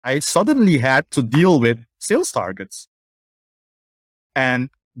I suddenly had to deal with sales targets.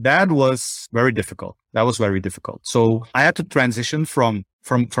 And that was very difficult. That was very difficult. So I had to transition from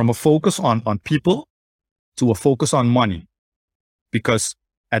a focus on people to a focus on money. Because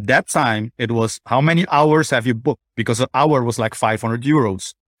at that time, it was how many hours have you booked? Because an hour was like 500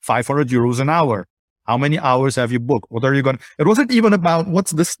 euros, 500 euros an hour. How many hours have you booked? What are you going to, it wasn't even about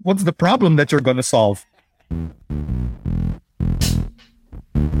what's the problem that you're going to solve.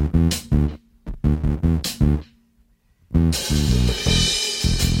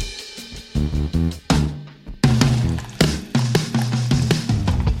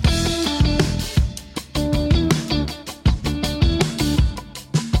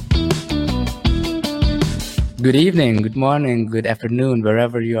 Good evening, good morning, good afternoon,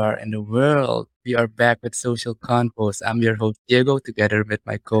 wherever you are in the world. We are back with Social Confoes. I'm your host, Diego, together with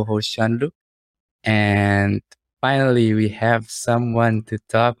my co-host, Shanlu. And finally, we have someone to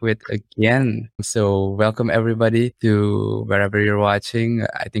talk with again. So welcome everybody to wherever you're watching.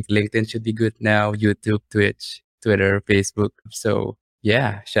 I think LinkedIn should be good now, YouTube, Twitch, Twitter, Facebook. So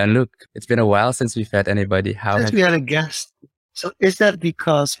yeah, Shanlu, it's been a while since we've had anybody. Since we had a guest. So is that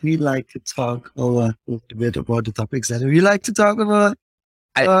because we like to talk a little bit about the topics that we like to talk about?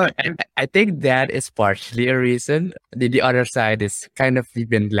 I think that is partially a reason. The other side is kind of we've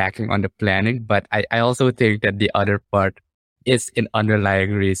been lacking on the planning, but I also think that the other part is an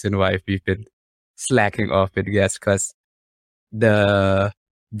underlying reason why we've been slacking off with guests, because the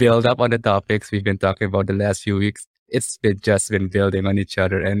build up on the topics we've been talking about the last few weeks, it's been building on each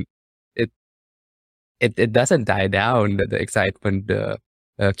other, and it doesn't die down, the excitement, the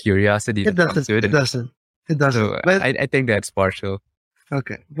curiosity. It doesn't. So but I think that's partial.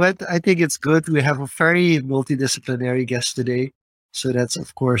 Okay. But I think it's good. We have a very multidisciplinary guest today. So that's,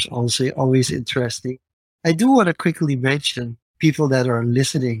 of course, also always interesting. I do want to quickly mention people that are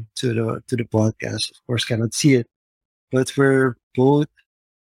listening to the podcast, of course, cannot see it, but we're both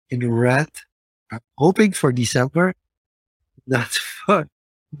in red. I'm hoping for December, not for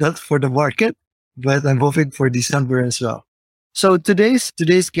the market, but I'm hoping for December as well. So today's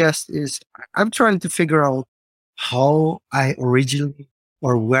guest is, I'm trying to figure out how I originally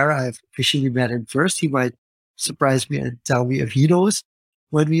or where I've officially met him first. He might surprise me and tell me if he knows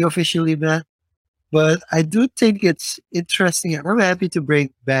when we officially met. But I do think it's interesting, and I'm happy to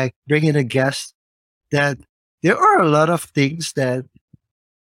bring in a guest that there are a lot of things that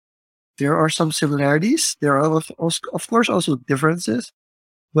there are some similarities. There are of course also differences,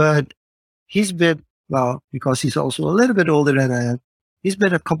 but he's been, well, because he's also a little bit older than I am, he's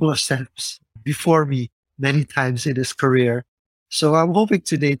been a couple of steps before me many times in his career. So I'm hoping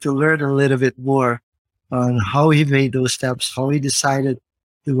today to learn a little bit more on how he made those steps, how he decided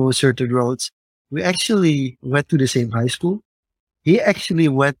to go certain roads. We actually went to the same high school. He actually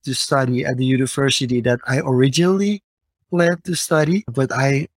went to study at the university that I originally planned to study, but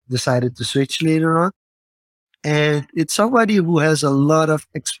I decided to switch later on. And it's somebody who has a lot of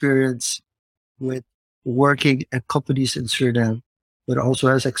experience with working at companies in Suriname, but also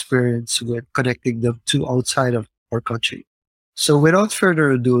has experience with connecting them to outside of our country. So without further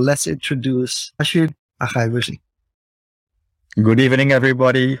ado, let's introduce Ashween Achaibersing. Good evening,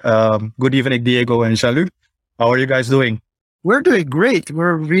 everybody. Good evening, Diego and Shalu. How are you guys doing? We're doing great.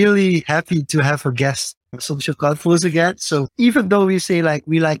 We're really happy to have a guest on Social Confoes again. So even though we say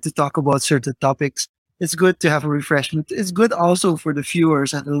we like to talk about certain topics, it's good to have a refreshment. It's good also for the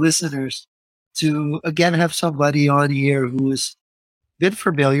viewers and the listeners to again have somebody on here who's been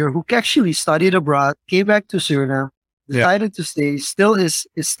familiar, who actually studied abroad, came back to Suriname, decided to stay, is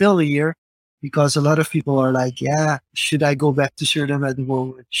still here, because a lot of people are like, yeah, should I go back to Suriname at the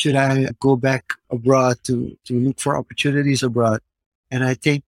moment? Should I go back abroad to look for opportunities abroad? And I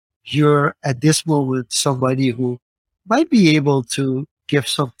think you're at this moment somebody who might be able to give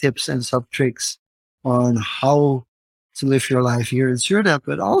some tips and some tricks on how to live your life here in Suriname,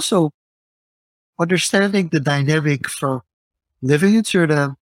 but also understanding the dynamic from living in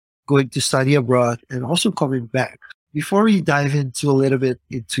Suriname, going to study abroad, and also coming back. Before we dive into a little bit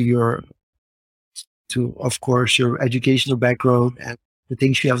into of course, your educational background and the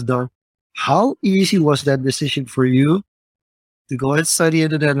things you have done, how easy was that decision for you to go and study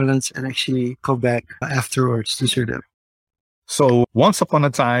in the Netherlands and actually come back afterwards to Suriname? So once upon a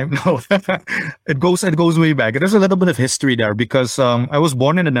time, no, it goes way back. There's a little bit of history there because I was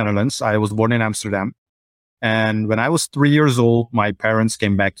born in the Netherlands. I was born in Amsterdam. And when I was 3 years old, my parents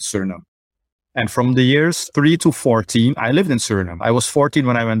came back to Suriname. And from the years 3 to 14, I lived in Suriname. I was 14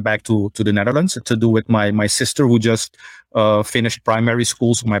 when I went back to the Netherlands to do with my sister who just finished primary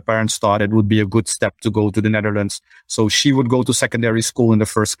school. So my parents thought it would be a good step to go to the Netherlands. So she would go to secondary school in the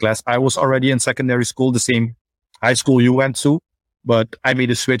first class. I was already in secondary school, the same high school you went to, but I made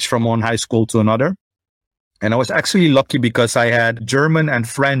a switch from one high school to another. And I was actually lucky because I had German and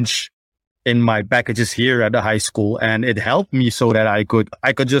French in my packages here at the high school, and it helped me so that I could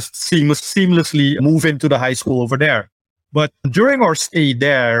just seamlessly move into the high school over there. But during our stay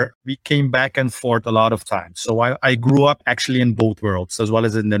there, we came back and forth a lot of times. So I grew up actually in both worlds, as well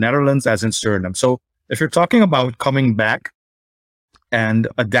as in the Netherlands as in Suriname. So if you're talking about coming back and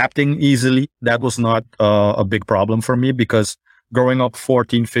adapting easily, that was not a big problem for me, because growing up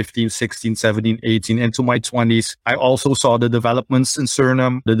 14, 15, 16, 17, 18, into my 20s, I also saw the developments in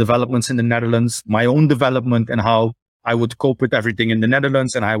Suriname, the developments in the Netherlands, my own development, and how I would cope with everything in the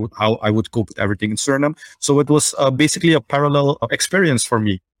Netherlands and how I would cope with everything in Suriname. So it was basically a parallel experience for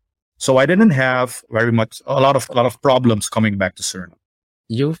me. So I didn't have a lot of problems coming back to Suriname.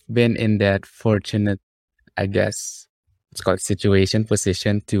 You've been in that fortunate, I guess, it's called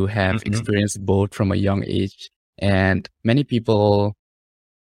position to have experienced both from a young age. And many people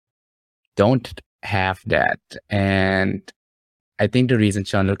don't have that. And I think the reason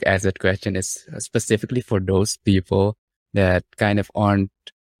Jean-Luc asked that question is specifically for those people that kind of aren't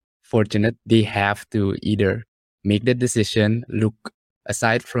fortunate. They have to either make the decision, look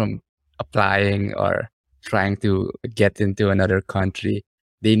aside from applying or trying to get into another country.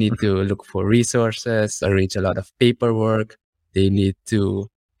 They need to look for resources, arrange a lot of paperwork. They need to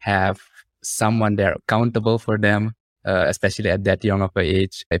have someone there accountable for them, especially at that young of an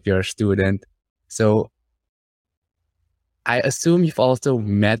age, if you're a student. So I assume you've also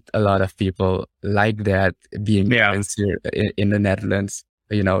met a lot of people like that being parents here in the Netherlands,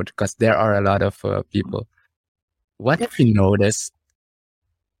 because there are a lot of people. What have you noticed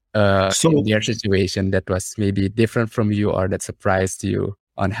in their situation that was maybe different from you, or that surprised you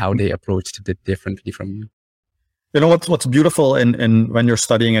on how they approached it differently from you? You know what's beautiful in when you're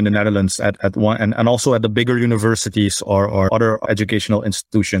studying in the Netherlands at one and also at the bigger universities or other educational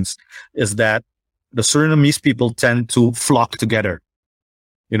institutions is that the Surinamese people tend to flock together.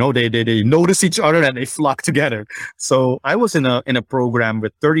 They notice each other and they flock together. So I was in a program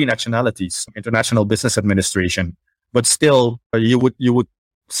with 30 nationalities, International Business Administration, but still you would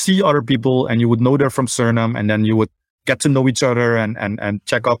see other people and you would know they're from Suriname, and then you would get to know each other and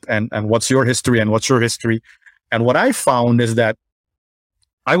check up and what's your history and what's your history. And what I found is that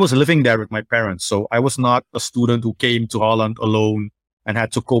I was living there with my parents. So I was not a student who came to Holland alone and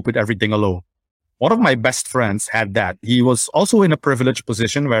had to cope with everything alone. One of my best friends had that. He was also in a privileged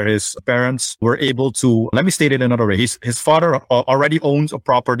position where his parents were able to, let me state it another way. His father already owns a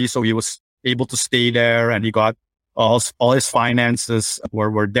property, so he was able to stay there, and he got all his finances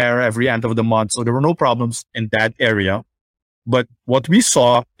were there every end of the month. So there were no problems in that area. But what we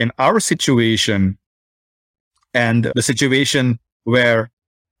saw in our situation, and the situation where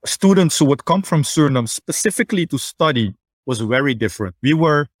students who would come from Suriname specifically to study, was very different. We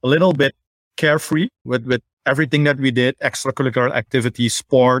were a little bit carefree with everything that we did, extracurricular activities,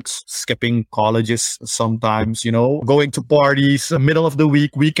 sports, skipping colleges sometimes, going to parties, middle of the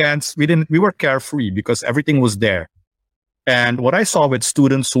week, weekends. We were carefree because everything was there. And what I saw with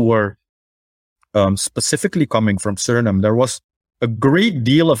students who were specifically coming from Suriname, there was a great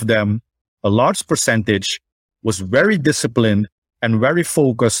deal of them, a large percentage, was very disciplined and very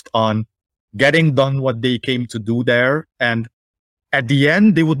focused on getting done what they came to do there. And at the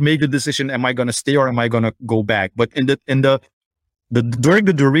end, they would make the decision, am I going to stay or am I going to go back? But during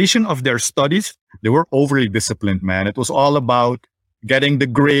the duration of their studies, they were overly disciplined, man. It was all about getting the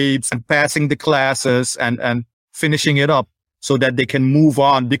grades and passing the classes and finishing it up so that they can move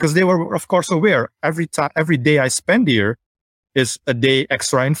on, because they were, of course, aware every day I spend here is a day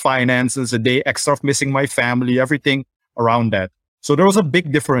extra in finances, a day extra of missing my family, everything around that. So there was a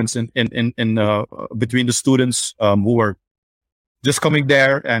big difference in between the students who were just coming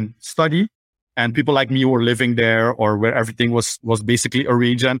there and study, and people like me who were living there, or where everything was basically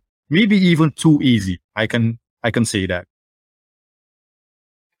arranged, and maybe even too easy. I can say that.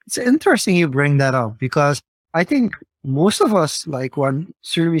 It's interesting you bring that up, because I think most of us, like when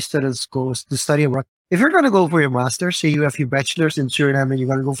Suriname students goes to study abroad, if you're going to go for your master's, say you have your bachelor's in Suriname and you're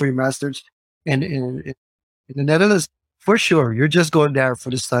going to go for your master's in the Netherlands, for sure, you're just going there for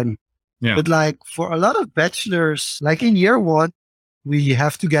the study. Yeah. But like for a lot of bachelors, like in year one, we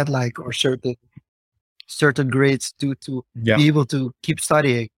have to get like or certain grades to be able to keep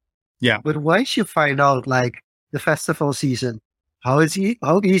studying. Yeah. But once you find out like the festival season, how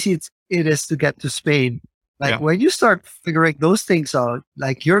easy it is to get to Spain. Like Yeah. when you start figuring those things out,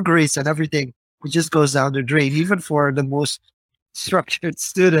 like your grades and everything, it just goes down the drain, even for the most structured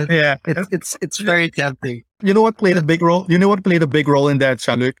student. Yeah. It's very tempting. You know what played a big role? You know what played a big role in that,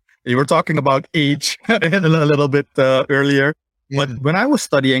 Jean-Luc? You were talking about age a little bit earlier. Yeah. But when I was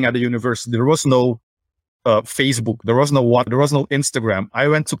studying at the university, there was no Facebook. There was no Instagram. I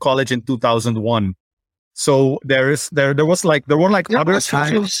went to college in 2001. So there were like There other was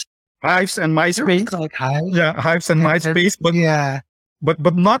social Hives and There was MySpace. like Hive. Yeah, Hives and MySpace, but Yeah,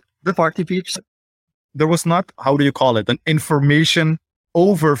 not the party peeps. there was not, how do you call it, an information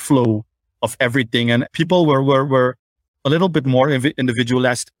overflow of everything, and people were a little bit more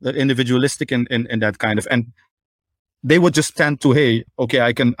individualistic in that kind of, and they would just tend to, hey, okay,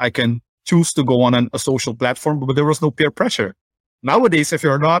 I can choose to go on a social platform, but there was no peer pressure. Nowadays, if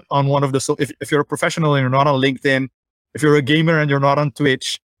you're not on one of the, if you're a professional and you're not on LinkedIn, if you're a gamer and you're not on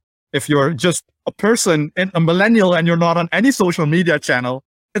Twitch, if you're just a person and a millennial and you're not on any social media channel,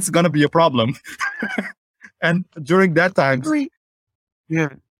 it's going to be a problem. And during that time, Yeah.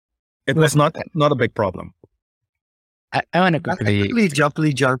 it was not a big problem. I want to I quickly.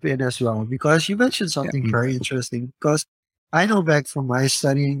 quickly jump in as well because you mentioned something very interesting. Because I know back from my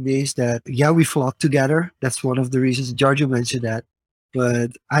studying days that we flocked together. That's one of the reasons Giorgio mentioned that.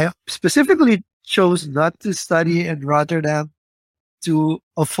 But I specifically chose not to study in Rotterdam to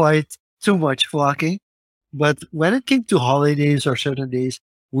avoid too much flocking. But when it came to holidays or certain days,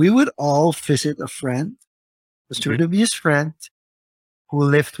 we would all visit a friend, a Surinamese friend who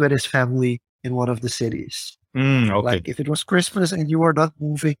lived with his family in one of the cities. Okay. Like if it was Christmas and you were not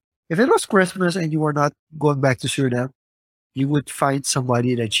moving, if it was Christmas and you were not going back to Suriname, you would find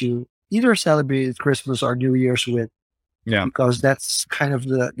somebody that you either celebrated Christmas or New Year's with. Yeah. Because that's kind of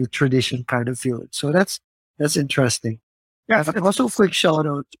the tradition kind of feeling. So that's interesting. Yeah. And also a quick shout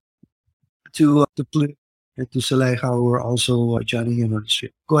out to Plum and to Saleha who are also joining in on the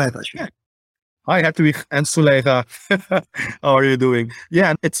stream. Go ahead, Ashween. Hi, Hatwig and Suleika. How are you doing?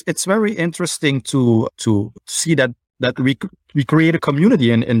 Yeah, it's very interesting to see that we create a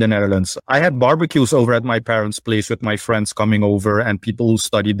community in the Netherlands. I had barbecues over at my parents' place with my friends coming over and people who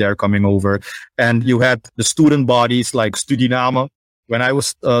studied there coming over. And you had the student bodies like Studiname. When I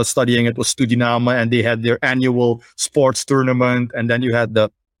was studying, it was Studiname, and they had their annual sports tournament. And then you had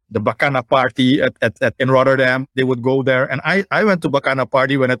the Bacana party at in Rotterdam. They would go there. And I went to Bacana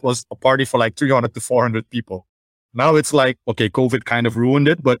party when it was a party for like 300 to 400 people. Now it's like, okay, COVID kind of ruined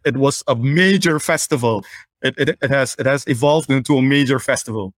it, but it was a major festival. It has evolved into a major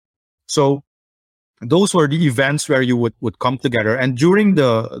festival. So those were the events where you would come together. And during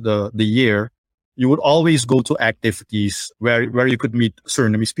the year, you would always go to activities where you could meet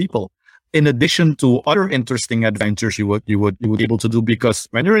Surinamese people. In addition to other interesting adventures you would be able to do, because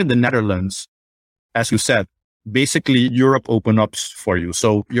when you're in the Netherlands, as you said, basically Europe opens up for you.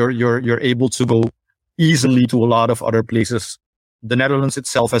 So you're able to go easily to a lot of other places. The Netherlands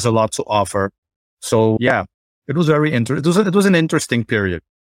itself has a lot to offer. So yeah, it was very interesting. It was an interesting period.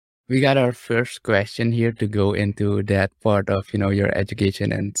 We got our first question here to go into that part of, your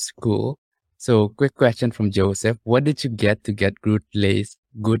education and school. So quick question from Joseph. What did you get to get good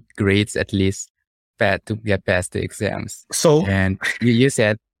grades at least to get past the exams? So, and you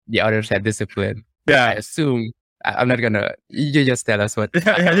said the others had discipline. Yeah. I assume, I'm not gonna, you just tell us what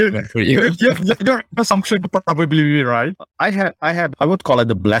Yeah, for you. your assumption could probably be right. I would call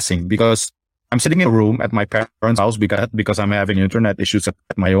it a blessing, because I'm sitting in a room at my parents' house because I'm having internet issues at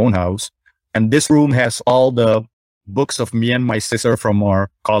my own house. And this room has all the books of me and my sister from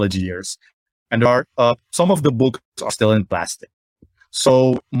our college years. And there are some of the books are still in plastic.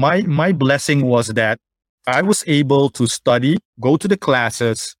 So my blessing was that I was able to study, go to the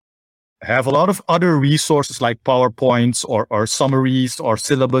classes, have a lot of other resources like PowerPoints or summaries or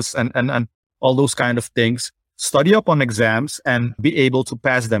syllabus and all those kind of things, study up on exams and be able to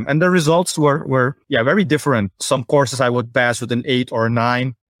pass them. And the results were very different. Some courses I would pass with an 8 or a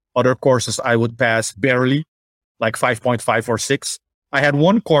 9. Other courses I would pass barely, like 5.5 or 6. I had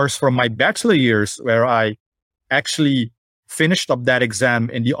one course from my bachelor years where I actually finished up that exam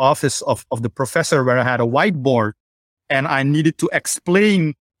in the office of the professor, where I had a whiteboard and I needed to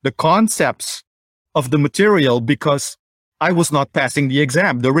explain the concepts of the material because I was not passing the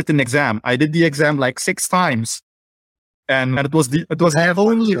exam, the written exam. I did the exam like 6 times. And it was the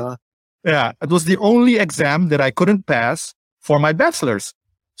only exam that I couldn't pass for my bachelor's.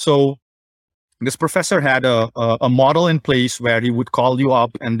 So this professor had a model in place where he would call you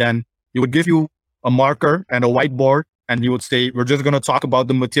up and then he would give you a marker and a whiteboard and he would say, we're just going to talk about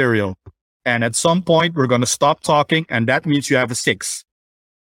the material. And at some point, we're going to stop talking, and that means you have a 6.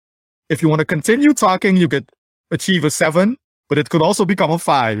 if you want to continue talking, you could achieve a 7, but it could also become a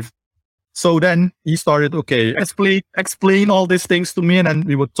 5. So then he started, okay, explain all these things to me. And then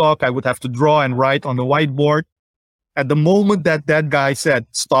we would talk. I would have to draw and write on the whiteboard. At the moment that that guy said,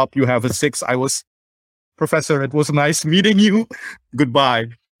 stop, you have a 6, I was, Professor, it was nice meeting you. Goodbye.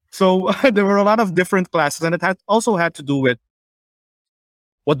 So there were a lot of different classes, and it also had to do with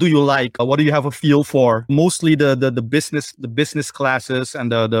what do you like? What do you have a feel for? Mostly the business classes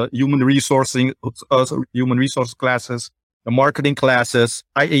and the human resource classes, the marketing classes.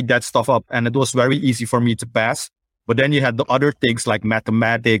 I ate that stuff up, and it was very easy for me to pass. But then you had the other things like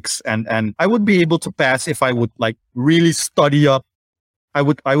mathematics, and I would be able to pass if I would like really study up. I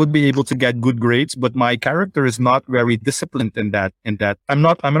would be able to get good grades, but my character is not very disciplined in that. I'm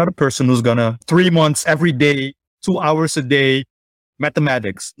not a person who's gonna 3 months every day, 2 hours a day,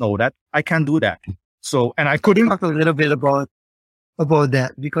 mathematics. No, that I can't do that. So, and I couldn't talk a little bit about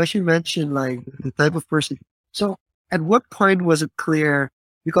that, because you mentioned like the type of person. So at what point was it clear?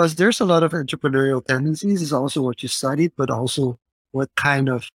 Because there's a lot of entrepreneurial tendencies, is also what you studied, but also what kind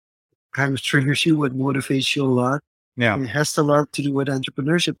of triggers you, what motivates you a lot. Yeah. It has a lot to do with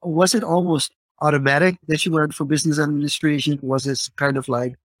entrepreneurship. Was it almost automatic that you went for business administration? Was it kind of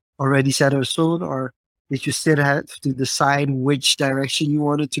like already set in stone, or did you still have to decide which direction you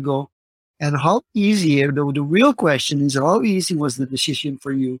wanted to go? And how easy, the real question is, how easy was the decision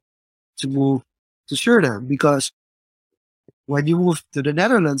for you to move to Suriname? Because when you moved to the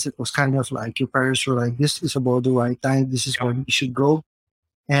Netherlands, it was kind of like your parents were like, this is about the right time. This is when you should go.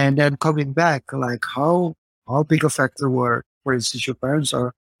 And then coming back, like how big a factor were, for instance, your parents,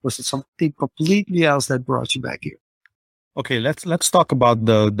 or was it something completely else that brought you back here? Okay, let's talk about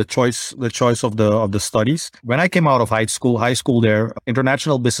the choice of the studies. When I came out of high school there,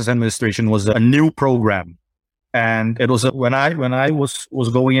 international business administration was a new program, and it was when I was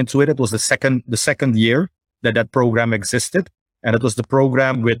going into it, it was the second year that program existed, and it was the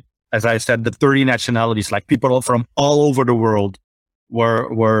program with, as I said, the 30 nationalities, like people from all over the world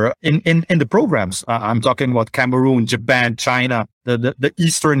were in the programs. I'm talking about Cameroon, Japan, China, the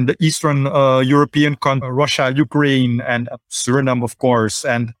Eastern European Russia, Ukraine, and Suriname, of course,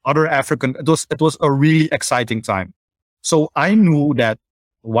 and other African. It was a really exciting time. So I knew that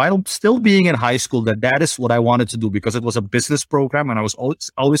while still being in high school, that is what I wanted to do, because it was a business program, and I was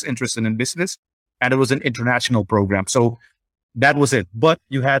always interested in business, and it was an international program. So that was it. But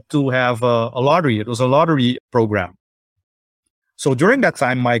you had to have a lottery. It was a lottery program. So during that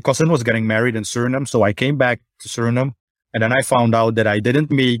time, my cousin was getting married in Suriname. So I came back to Suriname, and then I found out that I didn't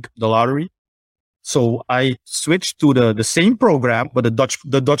make the lottery. So I switched to the same program, but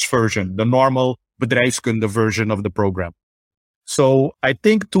the Dutch version, the normal bedrijfskunde version of the program. So I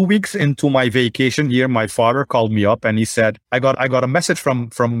think 2 weeks into my vacation here, my father called me up and he said, I got a message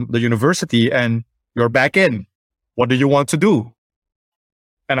from the university, and you're back in. What do you want to do?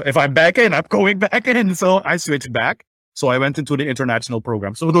 And if I'm back in, I'm going back in. So I switched back. So I went into the international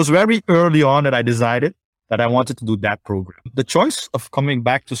program. So it was very early on that I decided that I wanted to do that program. The choice of coming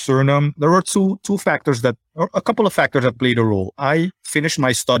back to Suriname, there were a couple of factors that played a role. I finished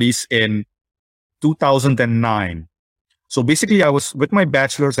my studies in 2009. So basically I was with my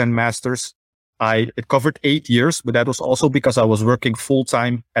bachelor's and master's. It covered 8 years, but that was also because I was working full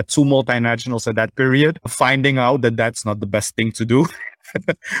time at 2 multinationals at that period, finding out that that's not the best thing to do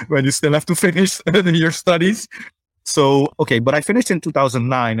when you still have to finish your studies. So, okay, but I finished in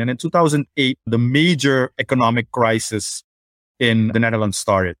 2009, and in 2008, the major economic crisis in the Netherlands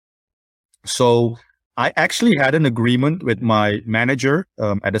started. So I actually had an agreement with my manager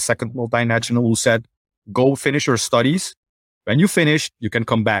at a second multinational who said, go finish your studies. When you finish, you can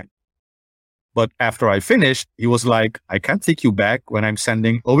come back. But after I finished, he was like, I can't take you back when I'm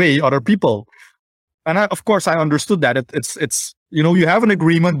sending away other people. And of course, I understood that it's you have an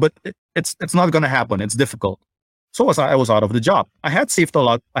agreement, but it's not going to happen. It's difficult. So I was out of the job. I had saved a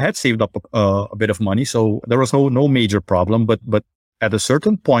lot. I had saved up a bit of money, so there was no major problem. But at a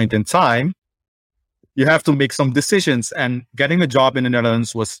certain point in time, you have to make some decisions. And getting a job in the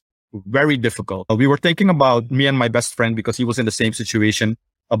Netherlands was very difficult. We were thinking about, me and my best friend, because he was in the same situation,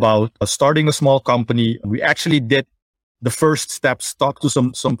 about starting a small company. We actually did the first steps, talked to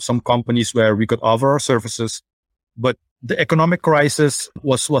some companies where we could offer our services, but the economic crisis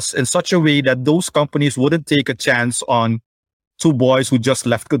was in such a way that those companies wouldn't take a chance on 2 boys who just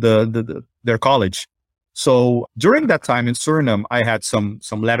left their college. So during that time in Suriname, I had some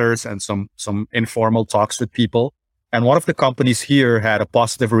letters and some informal talks with people. And one of the companies here had a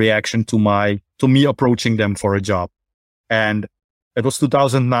positive reaction to me approaching them for a job. And it was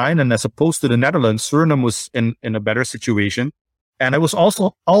 2009. And as opposed to the Netherlands, Suriname was in a better situation. And I was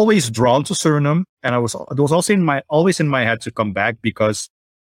also always drawn to Suriname, and it was also always in my head to come back because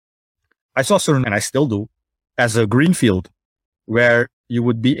I saw Suriname, and I still do, as a greenfield where you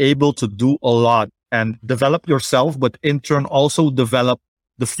would be able to do a lot and develop yourself, but in turn also develop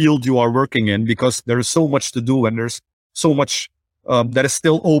the field you are working in, because there is so much to do and there's so much that is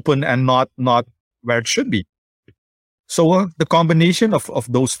still open and not where it should be. So the combination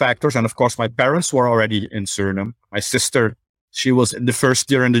of those factors, and of course my parents were already in Suriname. My sister, she was in the first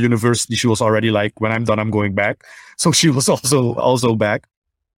year in the university. She was already like, when I'm done, I'm going back. So she was also back,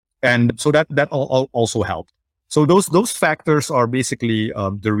 and so that all also helped. So those factors are basically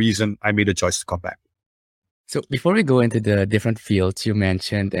the reason I made a choice to come back. So before we go into the different fields you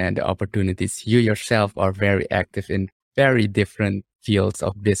mentioned and the opportunities, you yourself are very active in very different fields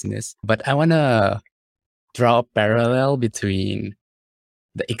of business. But I want to draw a parallel between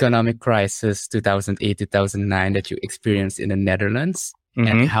the economic crisis 2008, 2009 that you experienced in the Netherlands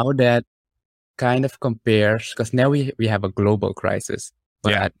and how that kind of compares, because now we have a global crisis,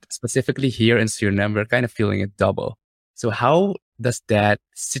 but specifically here in Suriname, we're kind of feeling it double. So how does that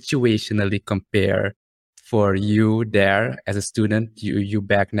situationally compare for you there as a student, you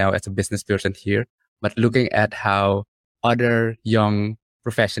back now as a business person here, but looking at how other young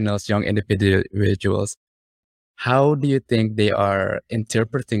professionals, young individuals, how do you think they are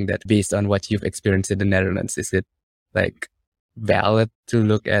interpreting that based on what you've experienced in the Netherlands? Is it like valid to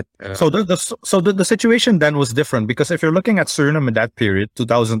look at? So the situation then was different, because if you're looking at Suriname in that period,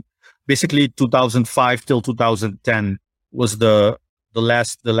 2005 till 2010 was the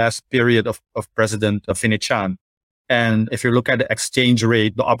last period of President Finichan. And if you look at the exchange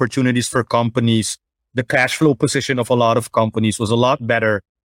rate, the opportunities for companies, the cash flow position of a lot of companies was a lot better.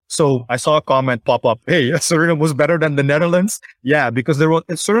 So I saw a comment pop up, hey, Suriname was better than the Netherlands. Yeah, because in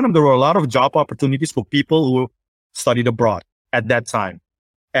Suriname, there were a lot of job opportunities for people who studied abroad at that time.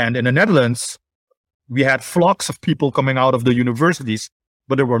 And in the Netherlands, we had flocks of people coming out of the universities,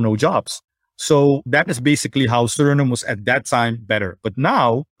 but there were no jobs. So that is basically how Suriname was at that time better. But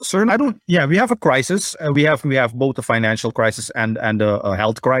now, Suriname, we have a crisis. We have both a financial crisis and a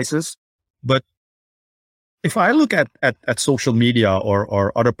health crisis. But if I look at social media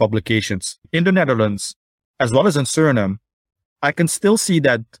or other publications in the Netherlands, as well as in Suriname, I can still see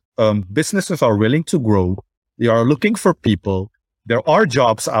that businesses are willing to grow. They are looking for people. There are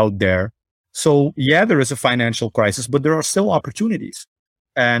jobs out there. So yeah, there is a financial crisis, but there are still opportunities.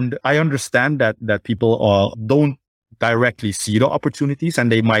 And I understand that people don't directly see the opportunities,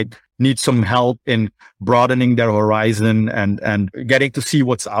 and they might need some help in broadening their horizon and getting to see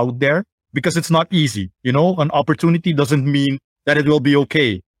what's out there, because it's not easy. You know, an opportunity doesn't mean that it will be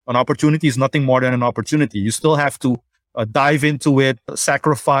okay. An opportunity is nothing more than an opportunity. You still have to dive into it,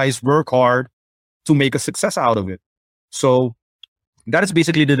 sacrifice, work hard to make a success out of it. So that is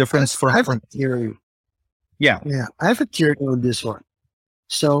basically the difference. I have a theory. Yeah, I have a theory on this one.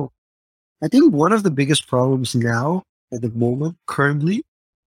 So I think one of the biggest problems now at the moment, currently,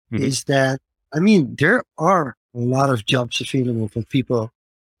 is that, I mean, there are a lot of jobs available for people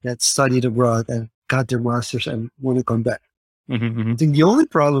that studied abroad and got their masters and want to come back. I think the only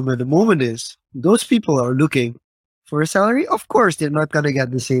problem at the moment is those people are looking for a salary. Of course, they're not going to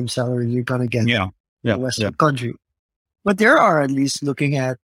get the same salary you're going to get in a Western country. But they are at least looking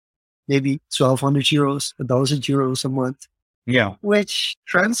at maybe 1,200 euros, 1,000 euros a month. Yeah. Which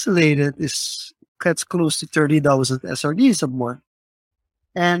translated gets close to 30,000 SRDs a month.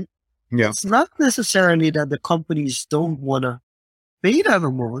 And it's not necessarily that the companies don't want to pay that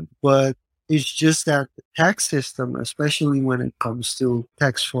amount, but it's just that the tax system, especially when it comes to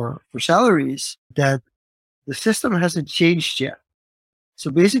tax for salaries, that the system hasn't changed yet.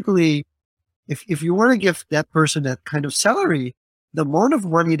 So basically, if you want to give that person that kind of salary, the amount of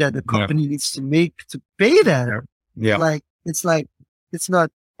money that the company needs to make to pay that, it's not,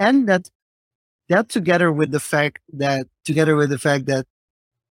 and that together with the fact that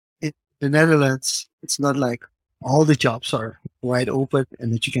the Netherlands, it's not like all the jobs are wide open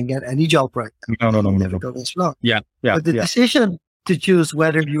and that you can get any job right now. No. Difficult as well. But the decision to choose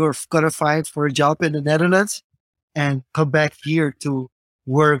whether you're going to fight for a job in the Netherlands and come back here to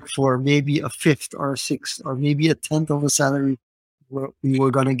work for maybe a fifth or a sixth or maybe a tenth of a salary we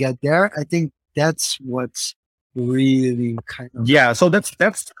were going to get there, I think that's what's really kind of so that's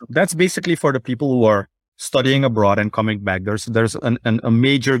basically for the people who are studying abroad and coming back. There's a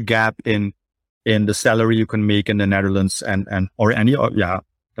major gap in the salary you can make in the Netherlands and or any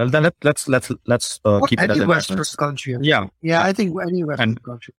then let's keep that any in Western reference. country. I think any Western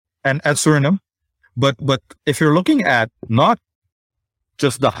country and at Suriname, but if you're looking at not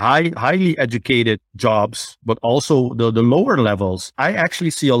just the highly educated jobs, but also the lower levels. I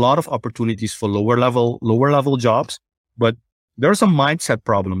actually see a lot of opportunities for lower level jobs, but there's a mindset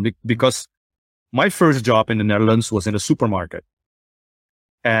problem because my first job in the Netherlands was in a supermarket,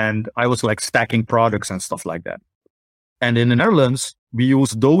 and I was like stacking products and stuff like that. And in the Netherlands, we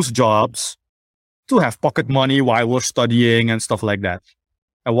use those jobs to have pocket money while we're studying and stuff like that.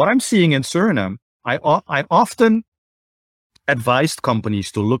 And what I'm seeing in Suriname, I often advised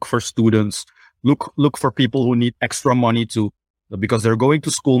companies to look for students, look for people who need extra money because they're going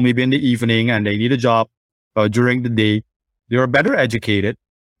to school maybe in the evening and they need a job during the day. They are better educated.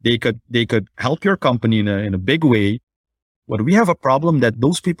 They could help your company in a big way. But we have a problem that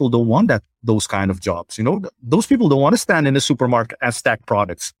those people don't want those kind of jobs. Those people don't want to stand in the supermarket and stack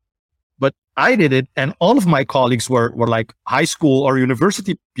products. But I did it, and all of my colleagues were like high school or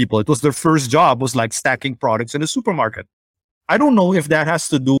university people. It was their first job, was like stacking products in a supermarket. I don't know if that has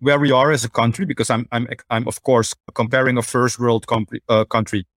to do where we are as a country, because I'm of course comparing a first world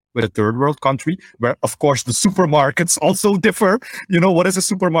country with a third world country, where of course the supermarkets also differ. What is a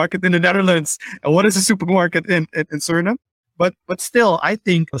supermarket in the Netherlands and what is a supermarket in Suriname? But still, I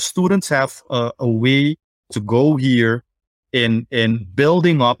think students have a way to go here in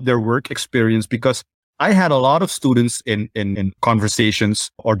building up their work experience, because I had a lot of students in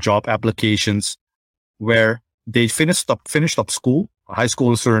conversations or job applications where they finished up school, high school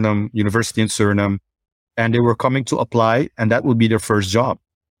in Suriname, university in Suriname, and they were coming to apply, and that would be their first job.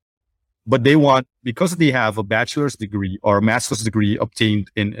 But because they have a bachelor's degree or a master's degree obtained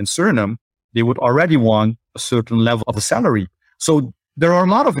in Suriname, they would already want a certain level of a salary. So there are a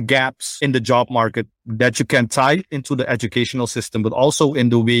lot of gaps in the job market that you can tie into the educational system, but also in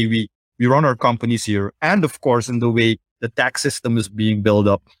the way we run our companies here. And of course, in the way the tax system is being built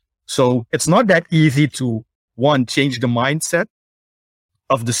up. So it's not that easy to, one, change the mindset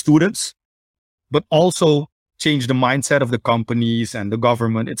of the students, but also change the mindset of the companies and the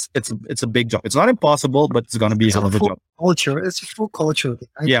government. It's a big job. It's not impossible, but it's going to be a hell of a job. Culture. It's a full culture.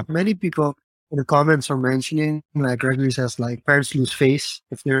 Many people in the comments are mentioning, like Gregory says, like parents lose face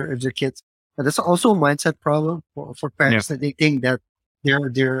if their kids. But that's also a mindset problem for parents, that they think that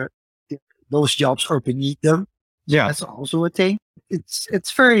those jobs are beneath them. Yeah, that's also a thing.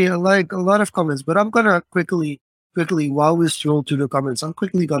 It's very like a lot of comments, but I'm gonna quickly while we stroll through the comments, I'm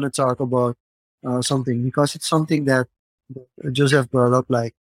quickly gonna talk about something, because it's something that Joseph brought up,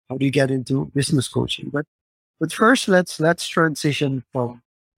 like how do you get into business coaching? But first, let's transition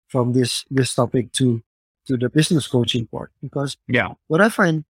from this topic to the business coaching part, because what I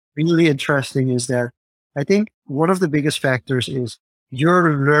find really interesting is that I think one of the biggest factors is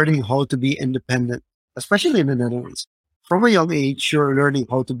you're learning how to be independent, especially in the Netherlands. From a young age, you're learning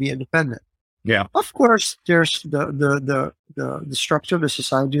how to be independent. Yeah. Of course, there's the structure, the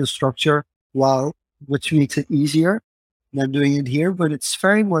societal structure, which makes it easier than doing it here. But it's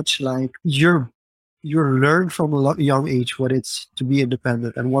very much like you're learn from a young age what it's to be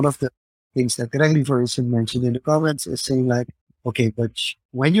independent. And one of the things that Gregory, for instance, mentioned in the comments is saying like, okay, but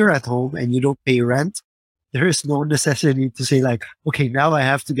when you're at home and you don't pay rent, there is no necessity to say like, okay, now I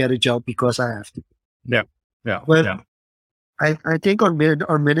have to get a job because I have to. Yeah. But I think our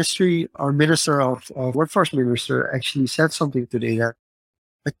minister of workforce minister actually said something today that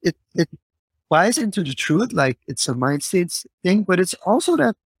it buys into the truth, like it's a mindset thing, but it's also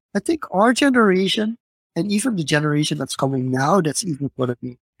that I think our generation, and even the generation that's coming now, that's even going to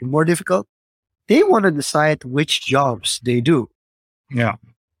be more difficult, they want to decide which jobs they do. Yeah.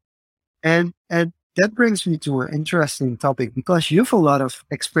 And that brings me to an interesting topic, because you have a lot of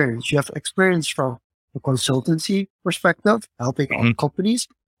experience. You have experience from a consultancy perspective, helping out companies,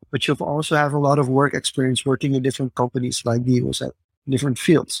 but you also have a lot of work experience working in different companies like Diego said, different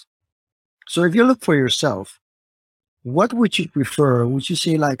fields. So if you look for yourself, what would you prefer? Would you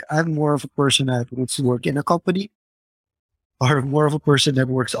say like, I'm more of a person that wants to work in a company, or more of a person that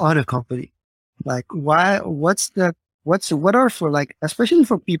works on a company? Like, why? What are for like, especially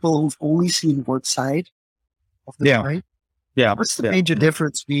for people who've only seen one side of the coin? Yeah. What's the major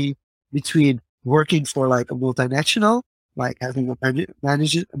difference between working for like a multinational, like having a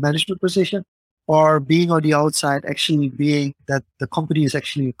management position, or being on the outside, actually being that the company is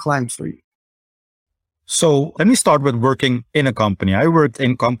actually a client for you? So let me start with working in a company. I worked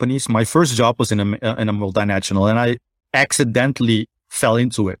in companies. My first job was in a multinational, and I accidentally fell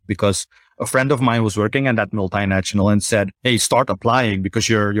into it because a friend of mine was working at that multinational and said, "Hey, start applying because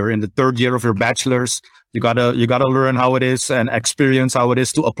you're in the third year of your bachelor's. You gotta learn how it is and experience how it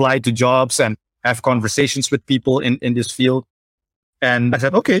is to apply to jobs and have conversations with people in this field." And I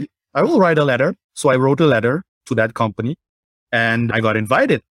said, "Okay, I will write a letter." So I wrote a letter to that company, and I got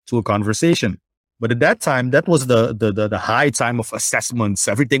invited to a conversation. But at that time, that was the high time of assessments.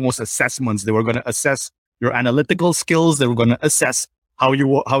 Everything was assessments. They were going to assess your analytical skills. They were going to assess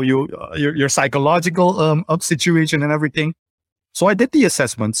your psychological situation and everything. So I did the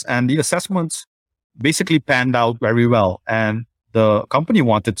assessments, and the assessments basically panned out very well. And the company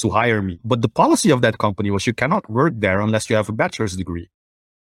wanted to hire me. But the policy of that company was you cannot work there unless you have a bachelor's degree.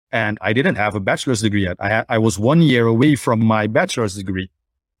 And I didn't have a bachelor's degree yet. I was 1 year away from my bachelor's degree.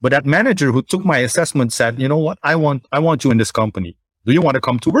 But that manager who took my assessment said, you know what? I want you in this company. Do you want to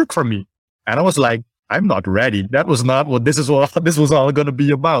come to work for me? And I was like, I'm not ready. That was not what this was all going to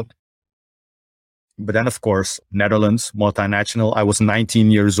be about. But then, of course, Netherlands, multinational. I was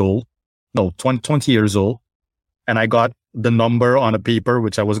 19 years old. No, 20 years old. And I got the number on a paper,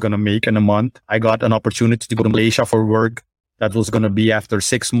 which I was going to make in a month. I got an opportunity to go to Malaysia for work. That was going to be after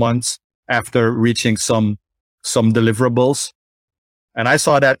 6 months, after reaching some deliverables. And I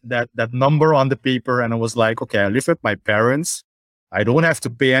saw that number on the paper, and I was like, okay, I live with my parents. I don't have to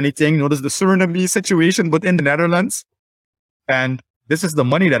pay anything. Notice the Suriname situation, but in the Netherlands. And this is the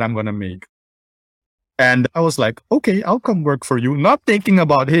money that I'm going to make. And I was like, okay, I'll come work for you. Not thinking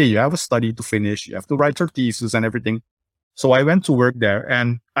about, hey, you have a study to finish. You have to write your thesis and everything. So I went to work there,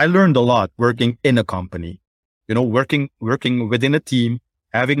 and I learned a lot working in a company, working within a team,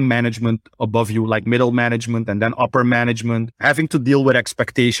 having management above you, like middle management and then upper management, having to deal with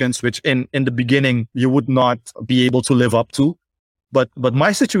expectations, which in the beginning you would not be able to live up to. But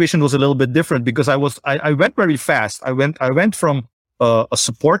my situation was a little bit different because I went very fast. I went from a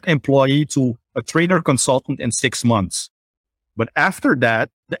support employee to a trainer consultant in 6 months. But after that,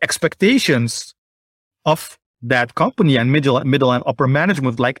 the expectations of that company and middle and upper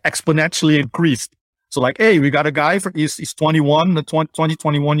management like exponentially increased. So like, hey, we got a guy he's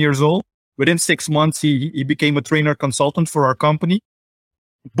 21 years old. Within 6 months, he became a trainer consultant for our company.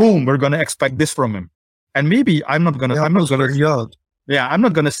 Boom, we're going to expect this from him. And maybe I'm not going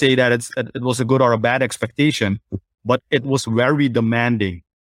to say that it was a good or a bad expectation, but it was very demanding.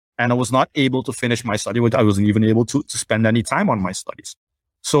 And I was not able to finish my study. I wasn't even able to spend any time on my studies.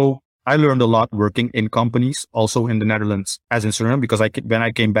 So I learned a lot working in companies, also in the Netherlands as in Suriname, because when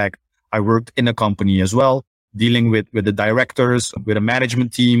I came back, I worked in a company as well, dealing with the directors, with a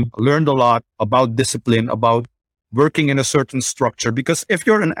management team, learned a lot about discipline, about working in a certain structure. Because if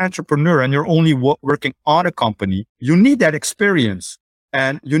you're an entrepreneur and you're only working on a company, you need that experience.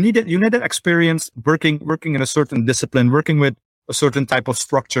 And you need that experience working in a certain discipline, working with a certain type of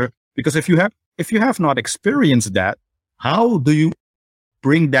structure. Because if you have not experienced that, how do you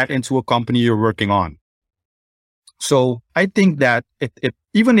bring that into a company you're working on? So I think that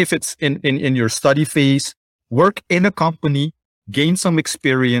even if it's in your study phase, work in a company, gain some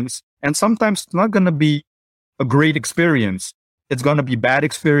experience, and sometimes it's not going to be a great experience. It's going to be bad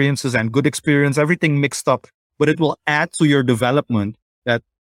experiences and good experience, everything mixed up, but it will add to your development that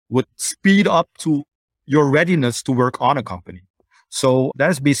would speed up to your readiness to work on a company. So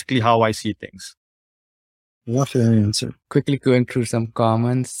that's basically how I see things. Love that answer. Quickly going through some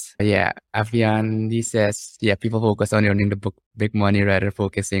comments. Yeah, Avian, he says, people focus on earning the big money rather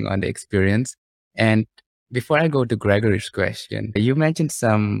focusing on the experience. And before I go to Gregory's question, you mentioned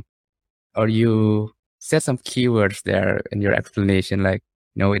you said some keywords there in your explanation, like,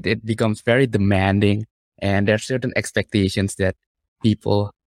 it becomes very demanding and there are certain expectations that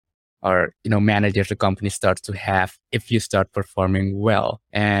people or, managers or companies start to have if you start performing well.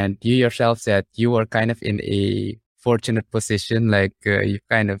 And you yourself said you were kind of in a fortunate position, like you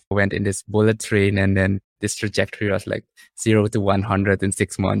kind of went in this bullet train and then this trajectory was like 0 to 100 in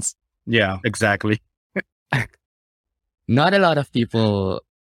 6 months. Yeah, exactly. Not a lot of people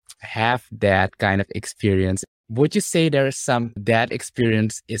have that kind of experience. Would you say that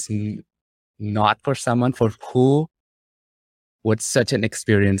experience is not for someone for who would such an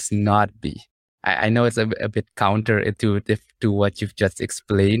experience not be? I know it's a bit counterintuitive to what you've just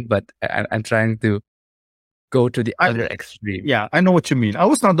explained, but I'm trying to go to the other extreme. Yeah, I know what you mean. I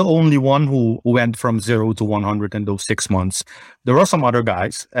was not the only one who went from 0 to 100 in those 6 months. There were some other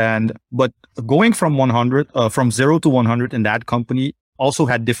guys, but going from 0 to 100 in that company also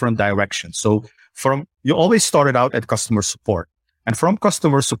had different directions. So you always started out at customer support. And from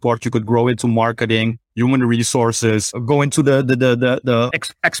customer support, you could grow into marketing, human resources, go into the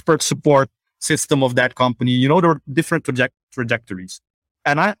expert support system of that company. There are different trajectories.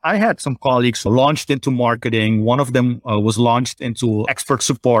 And I had some colleagues launched into marketing. One of them was launched into expert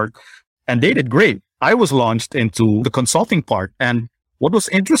support, and they did great. I was launched into the consulting part. And what was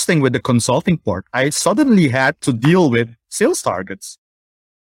interesting with the consulting part, I suddenly had to deal with sales targets.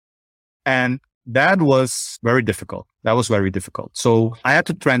 And that was very difficult. That was very difficult. So I had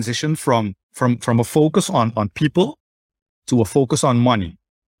to transition from a focus on people to a focus on money,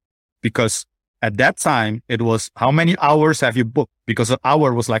 because at that time it was, how many hours have you booked? Because an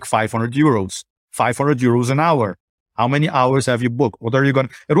hour was like 500 euros, 500 euros an hour. How many hours have you booked? What are you going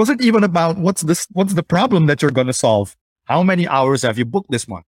to, it wasn't even about what's the problem that you're going to solve. How many hours have you booked this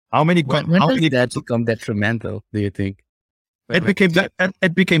month? How many, When how does many, that become detrimental, do you think?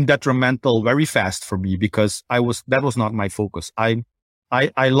 it became detrimental very fast for me, because that was not my focus. I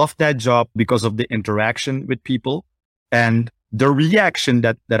loved that job because of the interaction with people and the reaction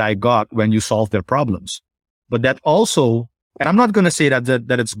that I got when you solve their problems. But that also, and I'm not going to say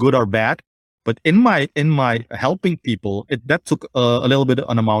that it's good or bad, but in my helping people, that took a little bit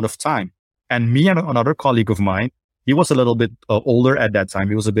an amount of time. And me and another colleague of mine, he was a little bit older at that time.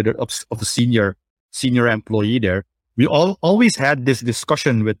 He was a bit of a senior employee there. We always had this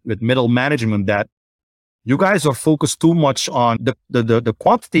discussion with middle management that you guys are focused too much on the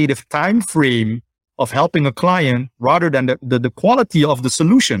quantitative time frame of helping a client rather than the quality of the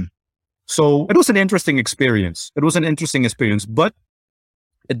solution. So it was an interesting experience. But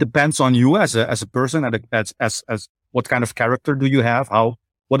it depends on you as a person, as what kind of character do you have?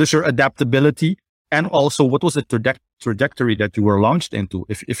 What is your adaptability? And also, what was the trajectory that you were launched into?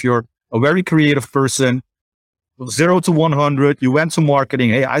 If you're a very creative person, 0 to 100, you went to marketing.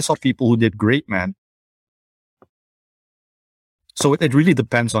 Hey, I saw people who did great, man. So it really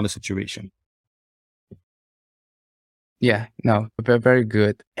depends on the situation. Yeah, no, very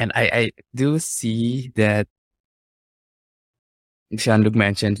good. And I do see that Jean-Luc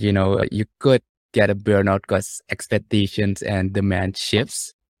mentioned, you could get a burnout because expectations and demand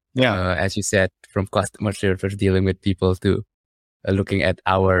shifts. Yeah. As you said, from customer service dealing with people to looking at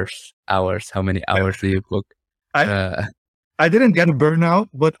hours, how many hours do you book? I didn't get a burnout,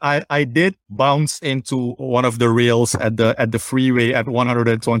 but I did bounce into one of the rails at the freeway at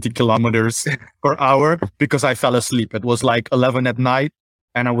 120 kilometers per hour because I fell asleep. It was like 11 at night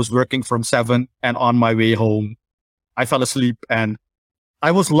and I was working from 7, and on my way home, I fell asleep, and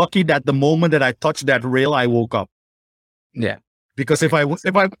I was lucky that the moment that I touched that rail, I woke up. Yeah. Because if I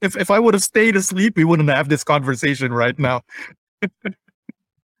would have stayed asleep, we wouldn't have this conversation right now.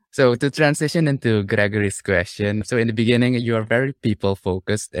 So to transition into Gregory's question, so in the beginning, you are very people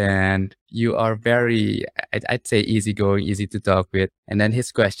focused and you are very, I'd say easygoing, easy to talk with. And then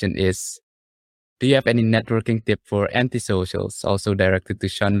his question is, do you have any networking tip for antisocials, also directed to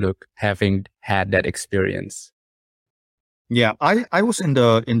Jean-Luc, having had that experience? Yeah, I was in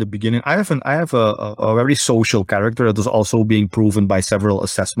the beginning. I have a very social character that is also being proven by several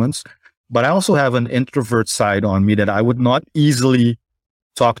assessments, but I also have an introvert side on me that I would not easily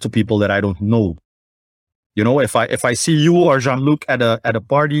talk to people that I don't know. If I see you or Jean-Luc at a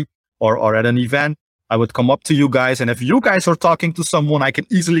party or at an event, I would come up to you guys, and if you guys are talking to someone, I can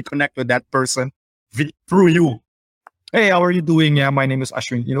easily connect with that person through you. Hey, how are you doing? Yeah, my name is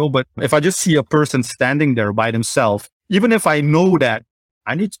Ashween. But if I just see a person standing there by themselves, even if I know that,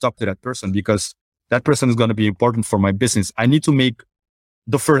 I need to talk to that person because that person is going to be important for my business. I need to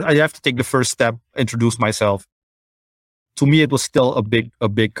I have to take the first step, introduce myself. To me, it was still a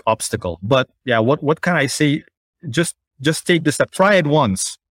big obstacle. But yeah, what can I say? Just take the step. Try it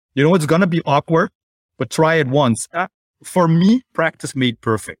once. It's going to be awkward, but try it once. For me, practice made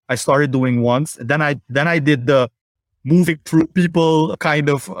perfect. I started doing once. Then I did the moving through people kind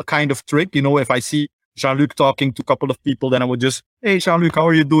of trick. If I see Jean-Luc talking to a couple of people, then I would just, hey, Jean-Luc, how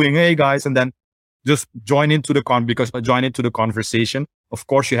are you doing? Hey, guys. And then just join into the conversation. Of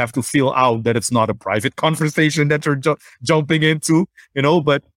course, you have to feel out that it's not a private conversation that you're jumping into,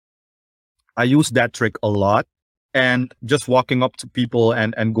 but I use that trick a lot. And just walking up to people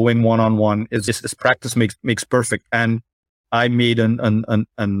and going one-on-one is practice makes perfect. And I made an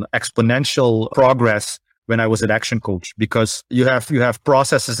exponential progress when I was at Action Coach, because you have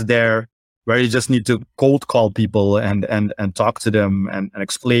processes there where you just need to cold call people and talk to them and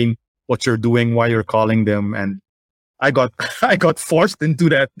explain what you're doing, why you're calling them. And I got forced into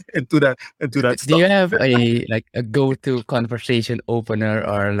that stuff. Do you have a go-to conversation opener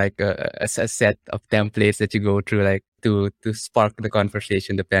or like a set of templates that you go through, like to spark the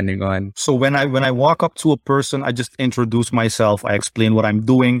conversation depending on? So when I walk up to a person, I just introduce myself, I explain what I'm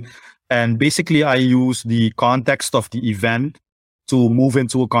doing, and basically I use the context of the event to move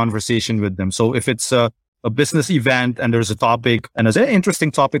into a conversation with them. So if it's a business event and there's a topic and there's an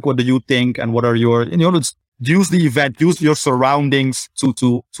interesting topic, what do you think? And what are your, use the event, use your surroundings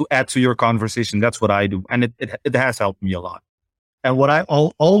to add to your conversation. That's what I do. And it has helped me a lot. And what I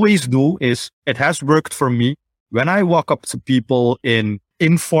always do is, it has worked for me when I walk up to people in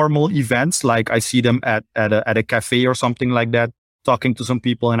informal events, like I see them at a cafe or something like that, talking to some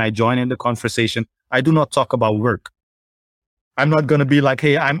people, and I join in the conversation, I do not talk about work. I'm not going to be like,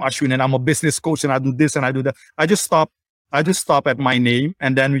 hey, I'm Ashween and I'm a business coach and I do this and I do that. I just stop at my name,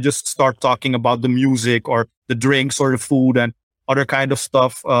 and then we just start talking about the music or the drinks or the food and other kind of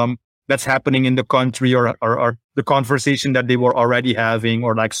stuff that's happening in the country, or the conversation that they were already having,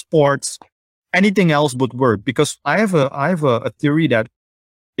 or like sports, anything else but work. Because I have a theory that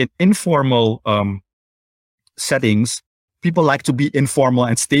in informal settings, people like to be informal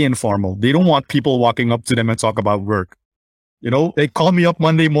and stay informal. They don't want people walking up to them and talk about work. They call me up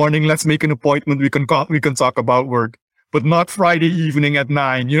Monday morning, let's make an appointment, we can talk about work, but not Friday evening at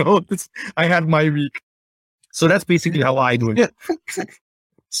 9. I had my week. So that's basically how I do it. Yeah.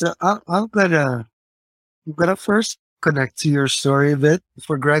 So I'm gonna first connect to your story a bit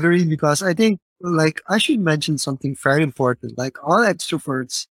for Gregory, because I think I should mention something very important. Like, all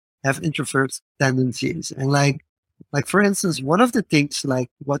extroverts have introvert tendencies, and like for instance, one of the things, like,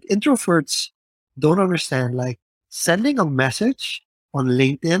 what introverts don't understand, like sending a message on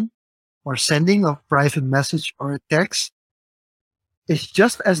LinkedIn or sending a private message or a text, is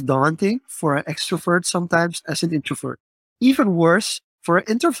just as daunting for an extrovert sometimes as an introvert. Even worse, for an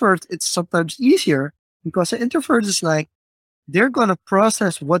introvert, it's sometimes easier, because an introvert is like, they're going to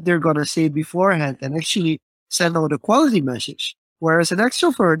process what they're going to say beforehand and actually send out a quality message. Whereas an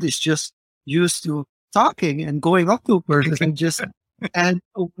extrovert is just used to talking and going up to a person and just, and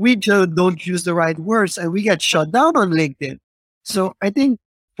we just don't use the right words and we get shut down on LinkedIn. So I think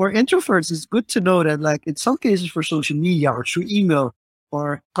for introverts, it's good to know that, like, in some cases for social media or through email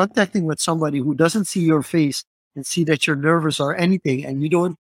or contacting with somebody who doesn't see your face and see that you're nervous or anything, and you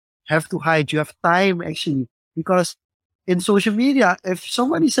don't have to hide, you have time actually, because in social media, if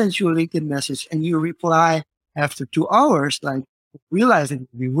somebody sends you a LinkedIn message and you reply after 2 hours, like, realize it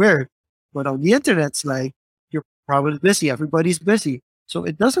would be weird. But on the internet, it's like, you're probably busy. Everybody's busy. So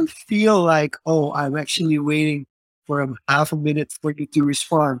it doesn't feel like, oh, I'm actually waiting for a half a minute for you to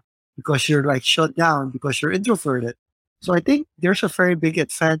respond, because you're like shut down because you're introverted. So I think there's a very big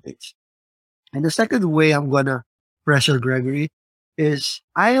advantage. And the second way I'm going to pressure Gregory is,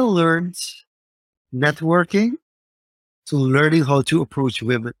 I learned networking to learning how to approach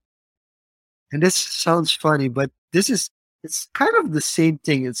women. And this sounds funny, but it's kind of the same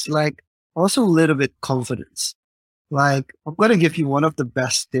thing. It's like also a little bit confidence. Like, I'm going to give you one of the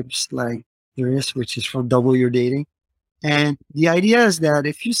best tips like there is, which is from Double Your Dating. And the idea is that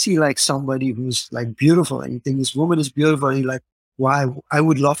if you see like somebody who's like beautiful and you think this woman is beautiful and you're like, why, I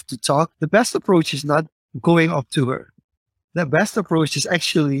would love to talk. The best approach is not going up to her. The best approach is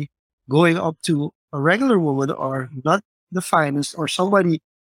actually going up to a regular woman, or not the finest, or somebody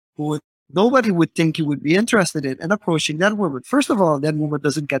who nobody would think you would be interested in, and approaching that woman. First of all, that woman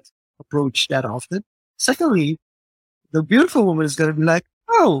doesn't get approached that often. Secondly, the beautiful woman is going to be like,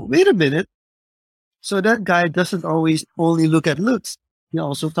 oh, wait a minute. So that guy doesn't always only look at looks. He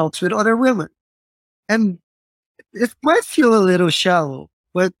also talks with other women. And it might feel a little shallow,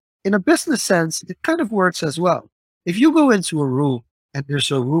 but in a business sense, it kind of works as well. If you go into a room and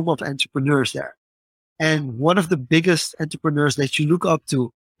there's a room of entrepreneurs there, and one of the biggest entrepreneurs that you look up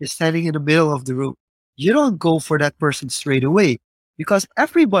to is standing in the middle of the room, you don't go for that person straight away, because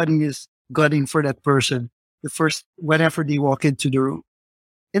everybody is gunning for that person whenever they walk into the room.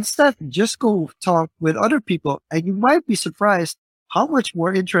 Instead, just go talk with other people, and you might be surprised how much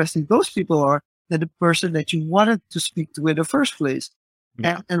more interesting those people are than the person that you wanted to speak to in the first place.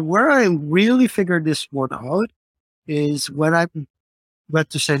 Yeah. And where I really figured this one out is when I went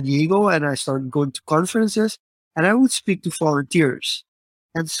to San Diego and I started going to conferences, and I would speak to volunteers.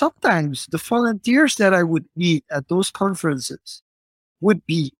 And sometimes the volunteers that I would meet at those conferences would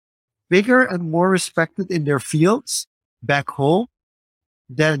be bigger and more respected in their fields back home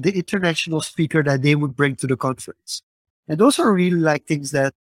than the international speaker that they would bring to the conference. And those are really like things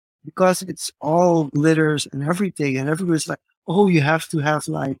that, because it's all glitters and everything, and everybody's like, oh, you have to have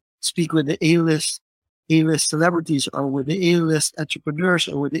like speak with the A-list celebrities, or with the A-list entrepreneurs,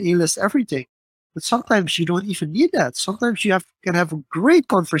 or with the A-list everything. But sometimes you don't even need that. Sometimes you can have a great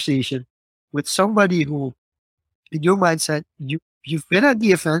conversation with somebody who, in your mindset, you've been at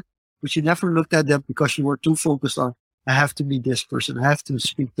the event, but you never looked at them because you were too focused on, I have to meet this person, I have to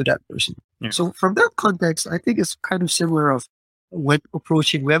speak to that person. Yeah. So from that context, I think it's kind of similar of when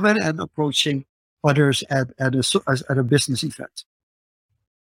approaching women and approaching others at a business event.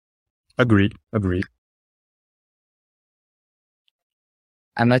 Agreed.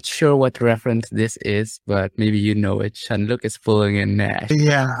 I'm not sure what reference this is, but maybe you know it. Shanluk is pulling in Nash.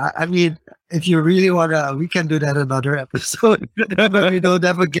 Yeah, I mean, if you really wanna, we can do that another episode. When we don't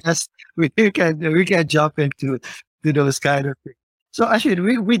have a guest, we can jump into to those kind of things. So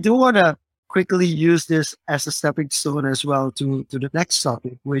actually, we do wanna quickly use this as a stepping stone as well to the next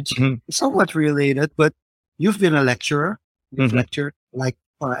topic, which Mhm. is somewhat related. But you've been a lecturer, you've Mhm. lectured like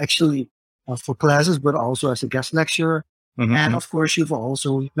actually for classes, but also as a guest lecturer, Mhm. and Mhm. of course, you've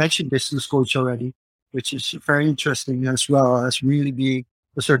also mentioned business coach already, which is very interesting as well as really being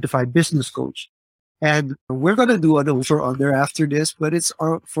a certified business coach. And we're going to do an over under after this, but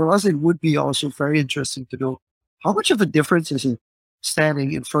for us, it would be also very interesting to know how much of a difference is it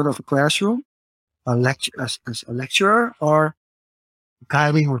standing in front of a classroom, as a lecturer, or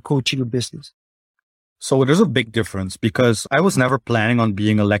guiding or coaching a business. So there's a big difference because I was never planning on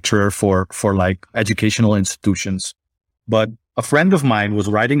being a lecturer for like educational institutions. But a friend of mine was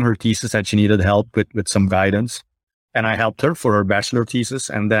writing her thesis and she needed help with some guidance. And I helped her for her bachelor thesis.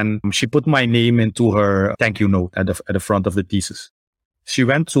 And then she put my name into her thank you note at the front of the thesis. She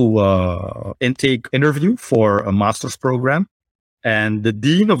went to intake interview for a master's program. And the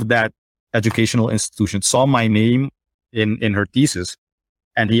dean of that educational institution saw my name in her thesis.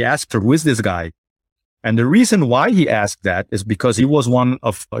 And he asked her, who is this guy? And the reason why he asked that is because he was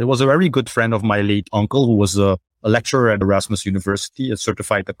a very good friend of my late uncle, who was a lecturer at Erasmus University, a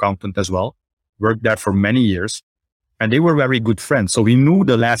certified accountant as well, worked there for many years. And they were very good friends. So he knew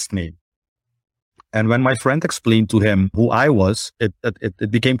the last name. And when my friend explained to him who I was,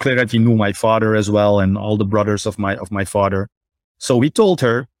 it became clear that he knew my father as well and all the brothers of my father. So he told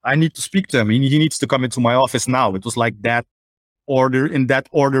her, I need to speak to him. He needs to come into my office now. It was like that in that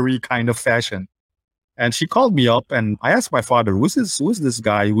orderly kind of fashion. And she called me up and I asked my father, who's this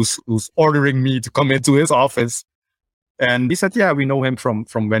guy who's ordering me to come into his office? And he said, yeah, we know him from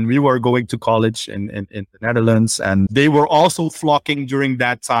when we were going to college in the Netherlands. And they were also flocking during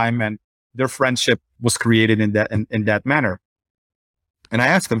that time and their friendship was created in that manner. And I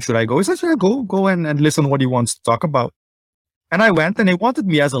asked him, should I go? He said, yeah, go and listen what he wants to talk about. And I went and he wanted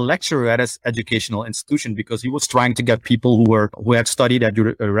me as a lecturer at his educational institution because he was trying to get people who had studied at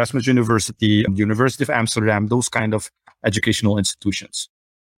Erasmus University, University of Amsterdam, those kind of educational institutions.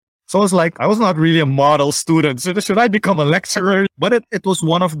 So I was like, I was not really a model student. So should I become a lecturer? But it was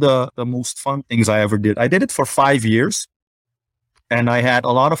one of the most fun things I ever did. I did it for 5 years and I had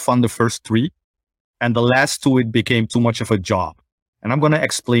a lot of fun the first 3. And the last 2, it became too much of a job. And I'm going to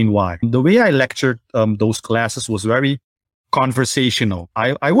explain why. The way I lectured those classes was very conversational.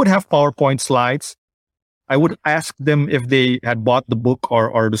 I would have PowerPoint slides. I would ask them if they had bought the book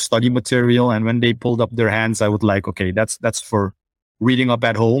or the study material. And when they pulled up their hands, I would like, okay, that's for reading up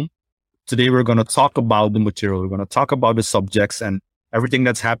at home. Today, we're going to talk about the material. We're going to talk about the subjects and everything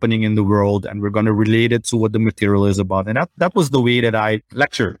that's happening in the world. And we're going to relate it to what the material is about. And that was the way that I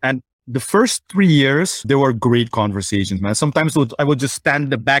lectured. And the first 3 years, there were great conversations, man. Sometimes I would just stand in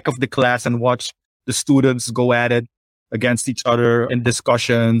the back of the class and watch the students go at it against each other in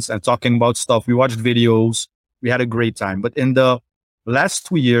discussions and talking about stuff. We watched videos. We had a great time. But in the last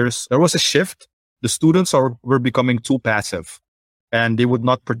 2 years, there was a shift. The students were becoming too passive and they would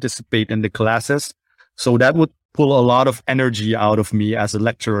not participate in the classes. So that would pull a lot of energy out of me as a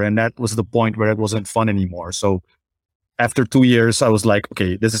lecturer. And that was the point where it wasn't fun anymore. So after 2 years, I was like,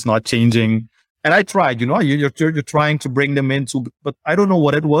 okay, this is not changing. And I tried, you're trying to bring them into, but I don't know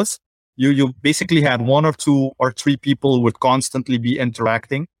what it was. You basically had 1 or 2 or 3 people who would constantly be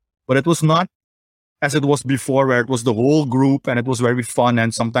interacting, but it was not as it was before where it was the whole group and it was very fun.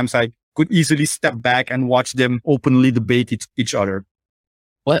 And sometimes I could easily step back and watch them openly debate each other.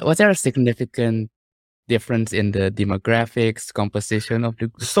 Was there a significant difference in the demographics, composition of the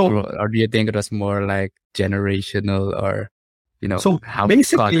group? So, or do you think it was more like generational or, so how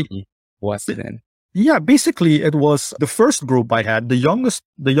basically, cocky was it then? yeah, basically it was the first group I had. The youngest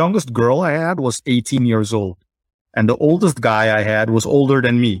girl I had was 18 years old. And the oldest guy I had was older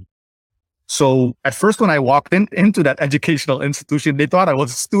than me. So at first, when I walked into that educational institution, they thought I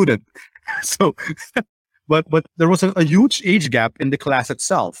was a student. So, but there was a huge age gap in the class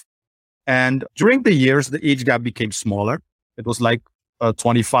itself. And during the years, the age gap became smaller. It was like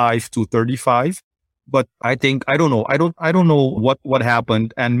 25 to 35. But I don't know. I don't know what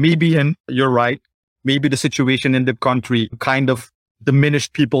happened. And maybe, you're right, maybe the situation in the country kind of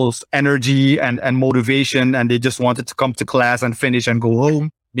diminished people's energy and motivation, and they just wanted to come to class and finish and go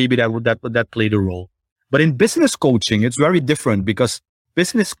home. Maybe that played a role. But in business coaching, it's very different because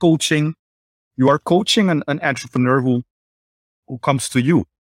business coaching, you are coaching an entrepreneur who comes to you.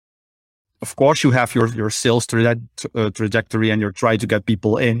 Of course, you have your sales trajectory and you're trying to get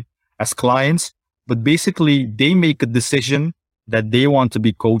people in as clients, but basically they make a decision that they want to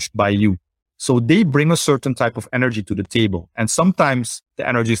be coached by you. So they bring a certain type of energy to the table. And sometimes the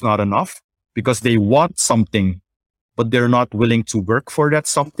energy is not enough because they want something, but they're not willing to work for that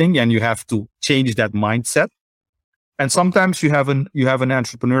something. And you have to change that mindset. And sometimes you have an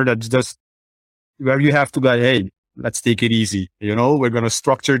entrepreneur that's just where you have to go, hey, let's take it easy. We're going to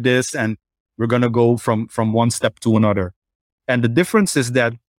structure this and we're going to go from one step to another. And the difference is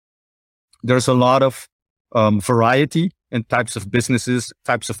that there's a lot of variety in types of businesses,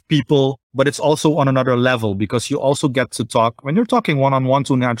 types of people, but it's also on another level because you also get to talk, when you're talking one-on-one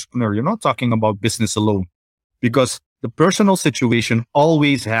to an entrepreneur, you're not talking about business alone because the personal situation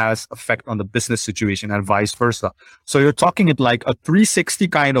always has effect on the business situation and vice versa. So you're talking it like a 360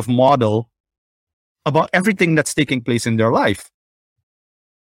 kind of model about everything that's taking place in their life.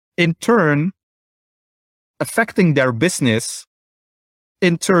 In turn, affecting their business,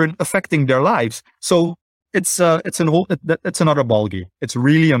 in turn, affecting their lives. So it's another ball game. It's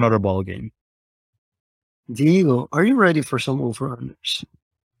really another ball game. Diego, are you ready for some over-unders?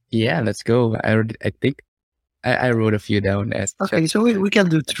 Yeah, let's go. I think I wrote a few down as okay. So we can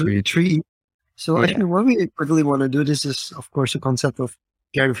do three. So Yeah. I think what we quickly want to do, this is of course the concept of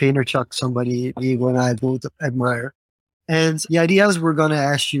Gary Vaynerchuk, somebody Diego and I both admire. And the idea is we're going to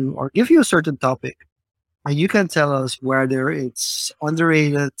ask you or give you a certain topic, and you can tell us whether it's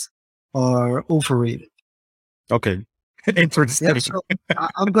underrated or overrated. Okay. Interesting. Yeah, so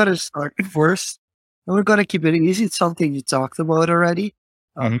I'm going to start first. And we're going to keep it easy. It's something you talked about already.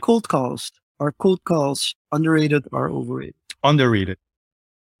 Cold calls. Are cold calls underrated or overrated? Underrated.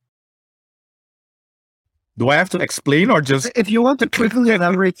 Do I have to explain or just? If you want to quickly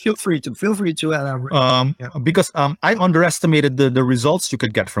elaborate, feel free to elaborate. Because I underestimated the results you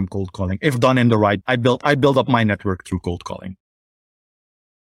could get from cold calling if done in the right. I built up my network through cold calling.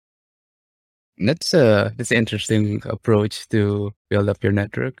 That's an interesting approach to build up your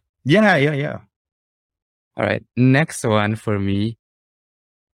network. Yeah. All right. Next one for me.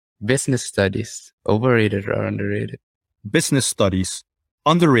 Business studies, overrated or underrated? Business studies,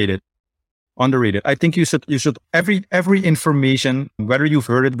 underrated. I think you should every information, whether you've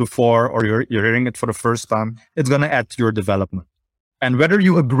heard it before or you're hearing it for the first time, it's going to add to your development. And whether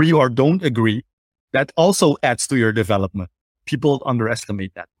you agree or don't agree, that also adds to your development. People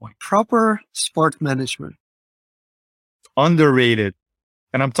underestimate that point. Proper sport management. Underrated.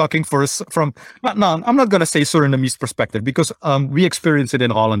 And I'm talking I'm not going to say Surinamese perspective because we experience it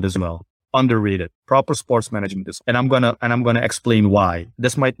in Holland as well. Underrated. Proper sports management is, and I'm gonna explain why.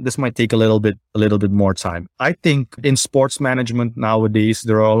 This might take a little bit more time. I think in sports management nowadays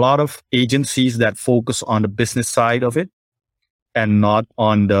there are a lot of agencies that focus on the business side of it and not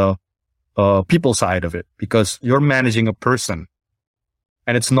on the people side of it, because you're managing a person,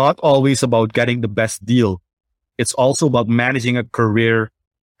 and it's not always about getting the best deal. It's also about managing a career,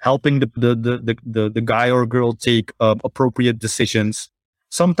 helping the guy or girl take appropriate decisions.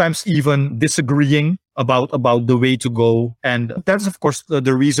 Sometimes even disagreeing about the way to go. And that's, of course,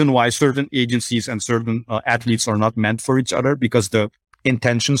 the reason why certain agencies and certain athletes are not meant for each other, because the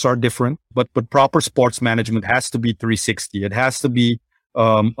intentions are different. But proper sports management has to be 360. It has to be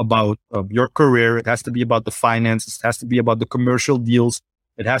about your career. It has to be about the finances. It has to be about the commercial deals.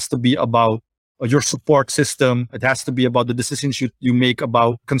 It has to be about your support system. It has to be about the decisions you make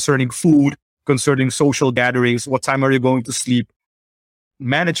about concerning food, concerning social gatherings. What time are you going to sleep?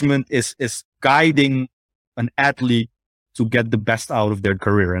 Management is guiding an athlete to get the best out of their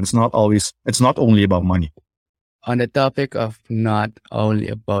career. And it's not only about money. On the topic of not only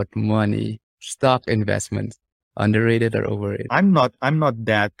about money, stock investments, underrated or overrated? I'm not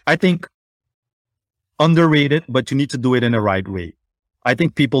that. I think underrated, but you need to do it in the right way. I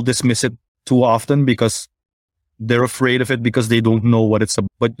think people dismiss it too often because they're afraid of it, because they don't know what it's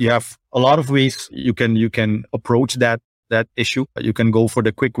about. But you have a lot of ways you can approach that issue. You can go for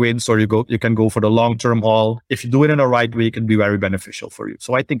the quick wins, or you can go for the long-term haul. If you do it in the right way, it can be very beneficial for you.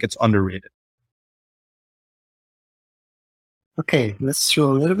 So I think it's underrated. Okay, let's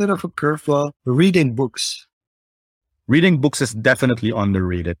throw a little bit of a curveball. Reading books. Reading books is definitely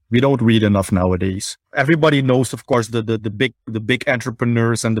underrated. We don't read enough nowadays. Everybody knows, of course, the big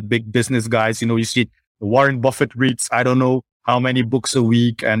entrepreneurs and the big business guys. You see Warren Buffett reads, I don't know how many books a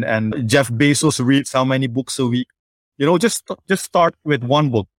week, and Jeff Bezos reads how many books a week. Just start with one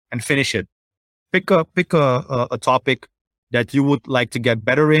book and finish it. Pick a topic that you would like to get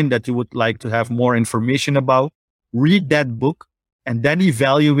better in, that you would like to have more information about. Read that book and then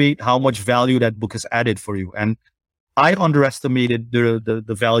evaluate how much value that book has added for you. And I underestimated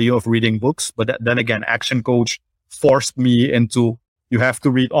the value of reading books, but then again, Action Coach forced me into, you have to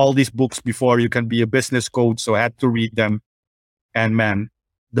read all these books before you can be a business coach. So I had to read them. And man,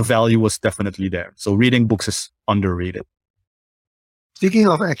 the value was definitely there. So reading books is underrated. Speaking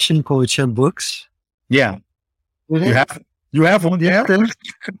of action coach and books, Yeah. okay, You have one, yeah?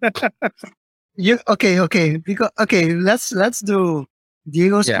 let's do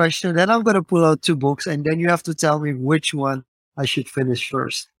Diego's Yeah. question. Then I'm gonna pull out two books, and then you have to tell me which one I should finish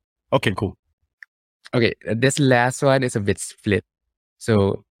first. Okay, cool. Okay, this last one is a bit split.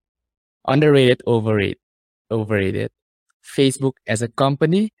 So underrated, overrated. Facebook as a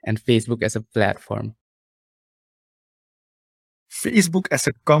company and Facebook as a platform. Facebook as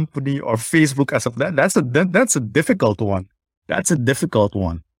a company or Facebook as that's a difficult one. That's a difficult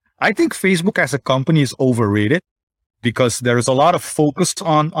one. I think Facebook as a company is overrated because there is a lot of focus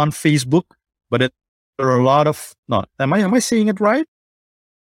on Facebook, but there are a lot of no. Am I saying it right?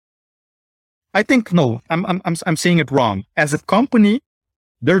 I think no. I'm saying it wrong. As a company,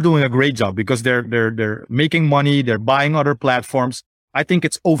 they're doing a great job because they're making money. They're buying other platforms. I think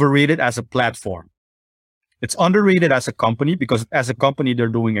it's overrated as a platform. It's underrated as a company because as a company, they're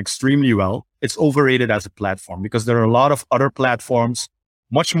doing extremely well. It's overrated as a platform because there are a lot of other platforms,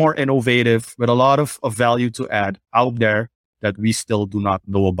 much more innovative with a lot of value to add out there that we still do not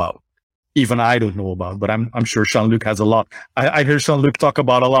know about. Even I don't know about, but I'm sure Jean-Luc has a lot. I hear Jean-Luc talk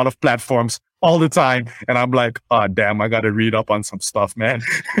about a lot of platforms all the time. And I'm like, oh, damn, I got to read up on some stuff, man.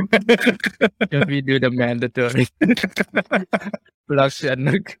 If we do the mandatory plug,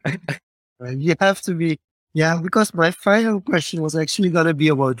 Jean-Luc. You have to be, because my final question was actually gonna be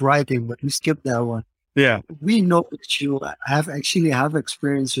about writing, but we skipped that one. Yeah. We know that you have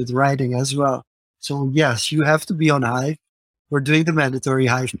experience with writing as well. So yes, you have to be on Hive. We're doing the mandatory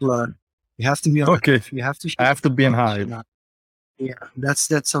Hive plug. You have to be on. Okay. You have to. I have to be in Hive. Yeah, that's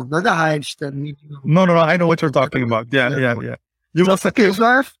some other Hives that we do. No. I know what you're talking about. Yeah. You will say,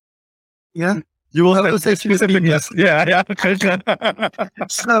 yeah. You will say specific. Yes. Yeah.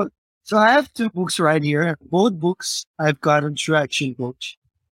 So I have two books right here. Both books I've gotten through Action Coach.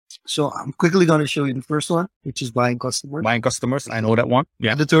 So I'm quickly going to show you the first one, which is Buying Customers. Buying Customers. I know that one.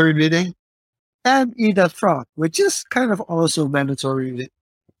 Yeah. Mandatory reading. And Eat That Frog, which is kind of also mandatory reading.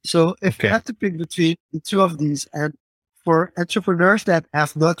 So if you have to pick between the two of these, and for entrepreneurs that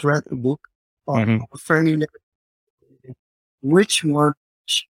have not read a book or fairly limited, which one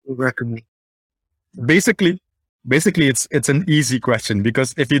should you recommend? Basically, it's an easy question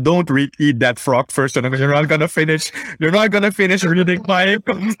because if you don't eat that frog first, you're not gonna finish. You're not gonna finish reading Buying.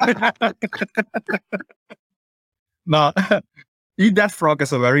 Now, Eat That Frog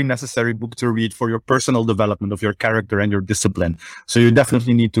is a very necessary book to read for your personal development of your character and your discipline. So you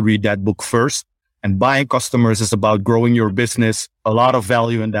definitely need to read that book first. And Buying Customers is about growing your business. A lot of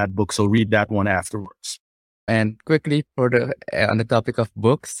value in that book. So read that one afterwards. And quickly on the topic of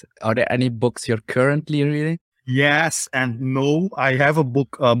books, are there any books you're currently reading? Yes and no. I have a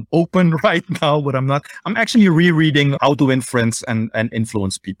book open right now, but I'm actually rereading How to Win Friends and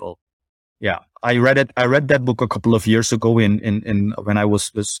Influence People. Yeah, I read it. I read that book a couple of years ago in when I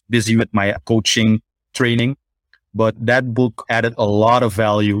was busy with my coaching training. But that book added a lot of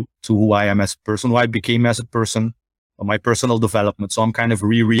value to who I am as a person, who I became as a person, my personal development. So I'm kind of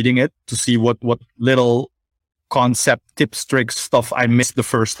rereading it to see what little concept, tips, tricks, stuff I missed the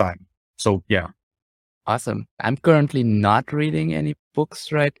first time. So yeah. Awesome. I'm currently not reading any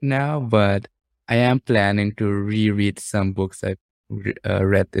books right now, but I am planning to reread some books I've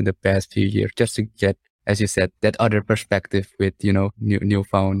read in the past few years, just to get, as you said, that other perspective with,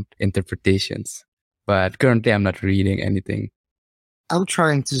 newfound interpretations. But currently I'm not reading anything. I'm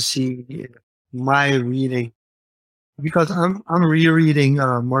trying to see my reading because I'm rereading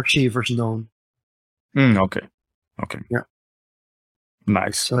Mark Schaefer's Known. Okay. Yeah.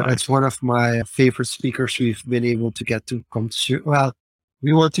 Nice. So that's one of my favorite speakers we've been able to get to come to. Well,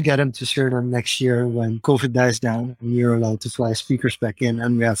 we want to get him to Suriname next year when COVID dies down and we're allowed to fly speakers back in,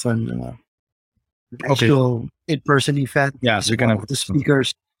 and we have an actual in-person event. Yeah, he's one of the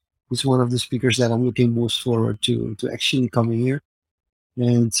speakers. He's one of the speakers that I'm looking most forward to actually coming here.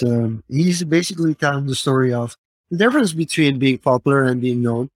 And he's basically telling the story of the difference between being popular and being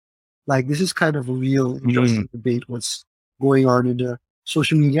known. Like, this is kind of a real interesting debate, what's going on in the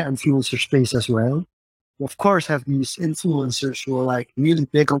social media influencer space as well. You of course have these influencers who are like really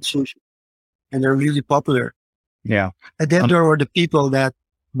big on social and they're really popular. Yeah. And then there are the people that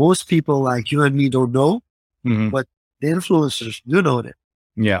most people like you and me don't know, but the influencers do know them.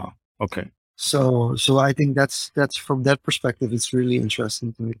 Yeah. Okay. So I think that's from that perspective, it's really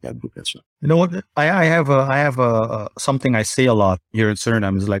interesting to make that book as well. You know what? I have something I say a lot here in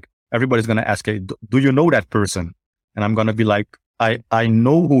Suriname is like, everybody's going to ask, hey, do you know that person? And I'm going to be like, I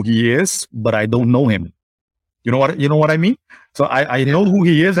know who he is, but I don't know him. You know what I mean? So I know who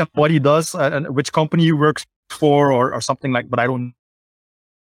he is and what he does and which company he works for or something like, but I don't.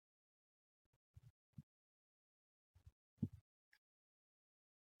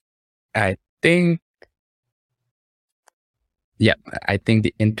 I think, yeah, I think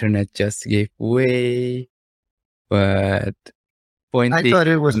the internet just gave way, but point I thought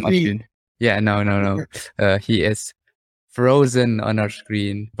it was taken, me. Ashwin. Yeah, no. He is frozen on our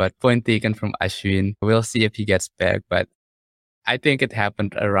screen, but point taken from Ashwin. We'll see if he gets back, but I think it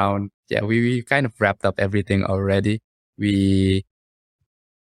happened around, yeah, we kind of wrapped up everything already. We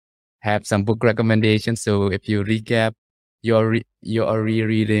have some book recommendations. So if you recap, you're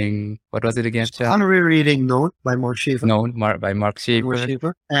rereading, what was it again, Chan? I'm rereading Note by Mark Schaefer. Known by Mark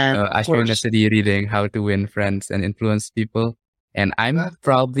Schaefer. And of Ashwin course, is reading How to Win Friends and Influence People. And I'm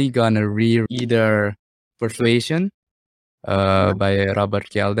probably gonna read either Persuasion by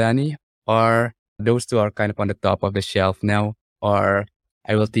Robert Cialdini, or those two are kind of on the top of the shelf now, or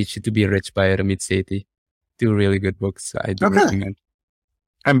I Will Teach You to Be Rich by Ramit Sethi. Two really good books I do recommend.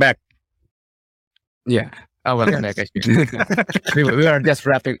 I'm back. Yeah. Oh, welcome back, Ashwin. we are just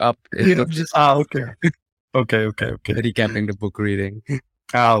wrapping up. okay. Recapping the book reading.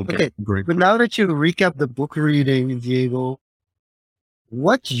 Okay. Great. But now that you recap the book reading, Diego,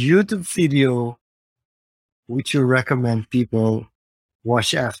 what YouTube video would you recommend people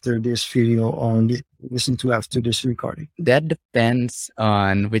watch after this video or listen to after this recording? That depends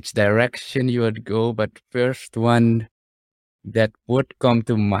on which direction you would go, but first one that would come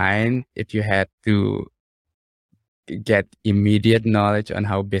to mind if you had to get immediate knowledge on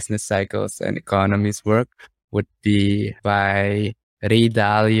how business cycles and economies work would be by Ray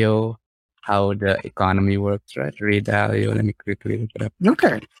Dalio, How the Economy Works, right? Ray Dalio, let me quickly look it up.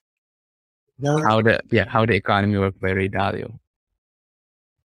 Okay. How the Economy Works by Ray Dalio.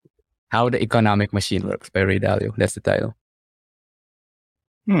 How the Economic Machine Works by Ray Dalio. That's the title.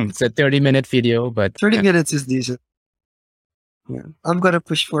 It's a 30-minute video, but 30 minutes is decent. Yeah. I'm going to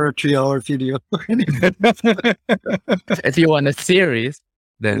push for a 3-hour video. If you want a series,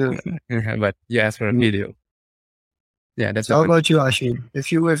 then but you ask for a video. Yeah, that's how about you, Ashwin?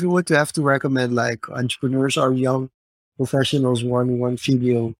 If you were to have to recommend like entrepreneurs or young professionals one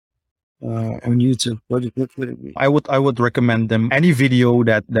video on YouTube, what would it be? I would recommend them any video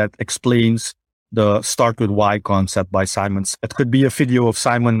that explains the Start With Why concept by Simon. It could be a video of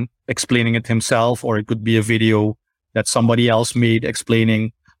Simon explaining it himself, or it could be a video that somebody else made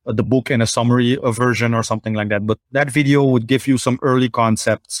explaining the book in a summary version or something like that. But that video would give you some early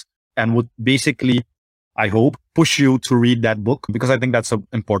concepts and would basically, I hope, push you to read that book, because I think that's an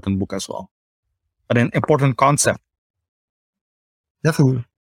important book as well. But an important concept. Definitely.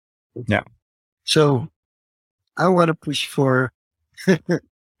 Yeah. So I want to push for the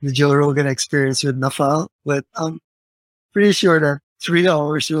Joe Rogan Experience with Nafal, but I'm pretty sure that 3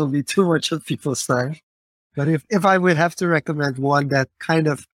 hours will be too much of people's time. But if I would have to recommend one that kind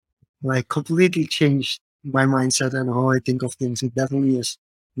of like completely changed my mindset and how I think of things, it definitely is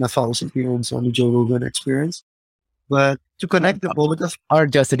Nafal's appearance on the Joe Rogan Experience. But to connect the both of, or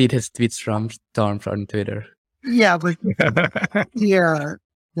just read his tweets from Twitter. Yeah, but yeah,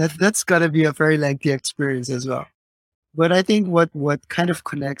 that's gotta be a very lengthy experience as well. But I think what kind of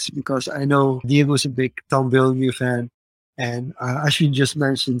connects, because I know Diego's a big Tom Bilyeu fan, and as you just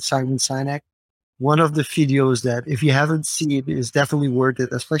mentioned, Simon Sinek. One of the videos that, if you haven't seen it, is definitely worth it,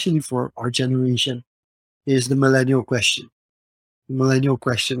 especially for our generation, is the Millennial Question. The Millennial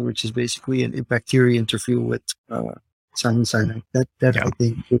Question, which is basically an Impact Theory interview with Simon Sinek. That I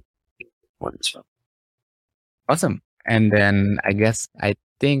think is one as well. Awesome. And then I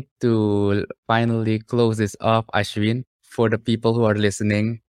think to finally close this off, Ashwin, for the people who are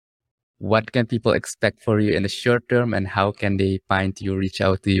listening, what can people expect for you in the short term, and how can they find you, reach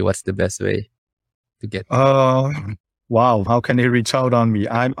out to you? What's the best way to get? Wow. How can they reach out on me?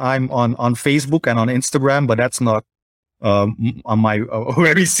 I'm on Facebook and on Instagram, but that's not on my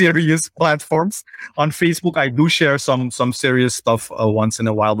very serious platforms. On Facebook, I do share some serious stuff once in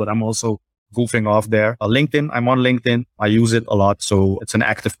a while, but I'm also goofing off there. LinkedIn, I'm on LinkedIn. I use it a lot, so it's an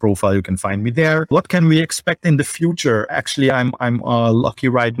active profile. You can find me there. What can we expect in the future? Actually, I'm lucky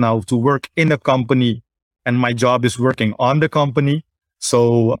right now to work in a company, and my job is working on the company.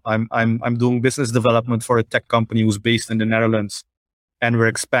 So I'm doing business development for a tech company who's based in the Netherlands, and we're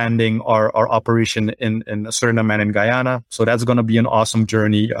expanding our operation in Suriname and in Guyana. So that's going to be an awesome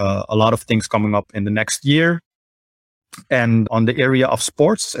journey. A lot of things coming up in the next year. And on the area of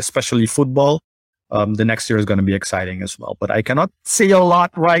sports, especially football, the next year is going to be exciting as well. But I cannot say a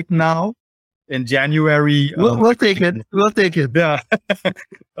lot right now. In January, we'll take it. We'll take it. Yeah.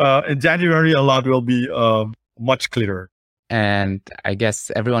 In January, a lot will be much clearer. And I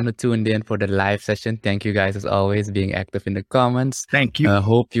guess everyone who tuned in for the live session, thank you guys as always being active in the comments. Thank you.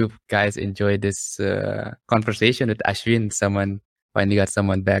 Hope you guys enjoyed this conversation with Ashween. Someone finally got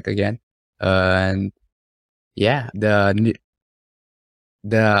someone back again. And yeah, the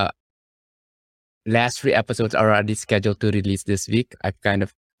last 3 episodes are already scheduled to release this week. I've kind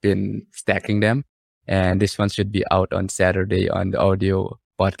of been stacking them, and this one should be out on Saturday on the audio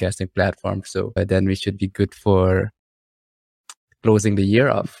podcasting platform. So then we should be good for closing the year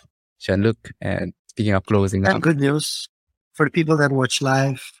off. Jean-Luc, and speaking of closing And up, good news for the people that watch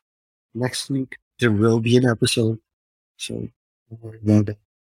live next week, there will be an episode. So don't worry about it.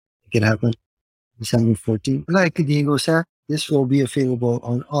 Make it happen. December 14th. Like Diego said, this will be available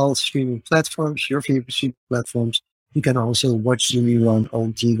on all streaming platforms, your favorite streaming platforms. You can also watch the rerun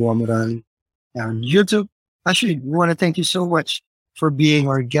on Diego Amaral on YouTube. Actually, we want to thank you so much for being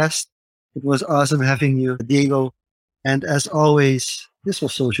our guest. It was awesome having you, Diego. And as always, this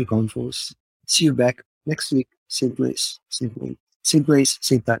was Social Confoes. See you back next week. Same place, same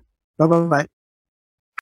time. Bye bye bye.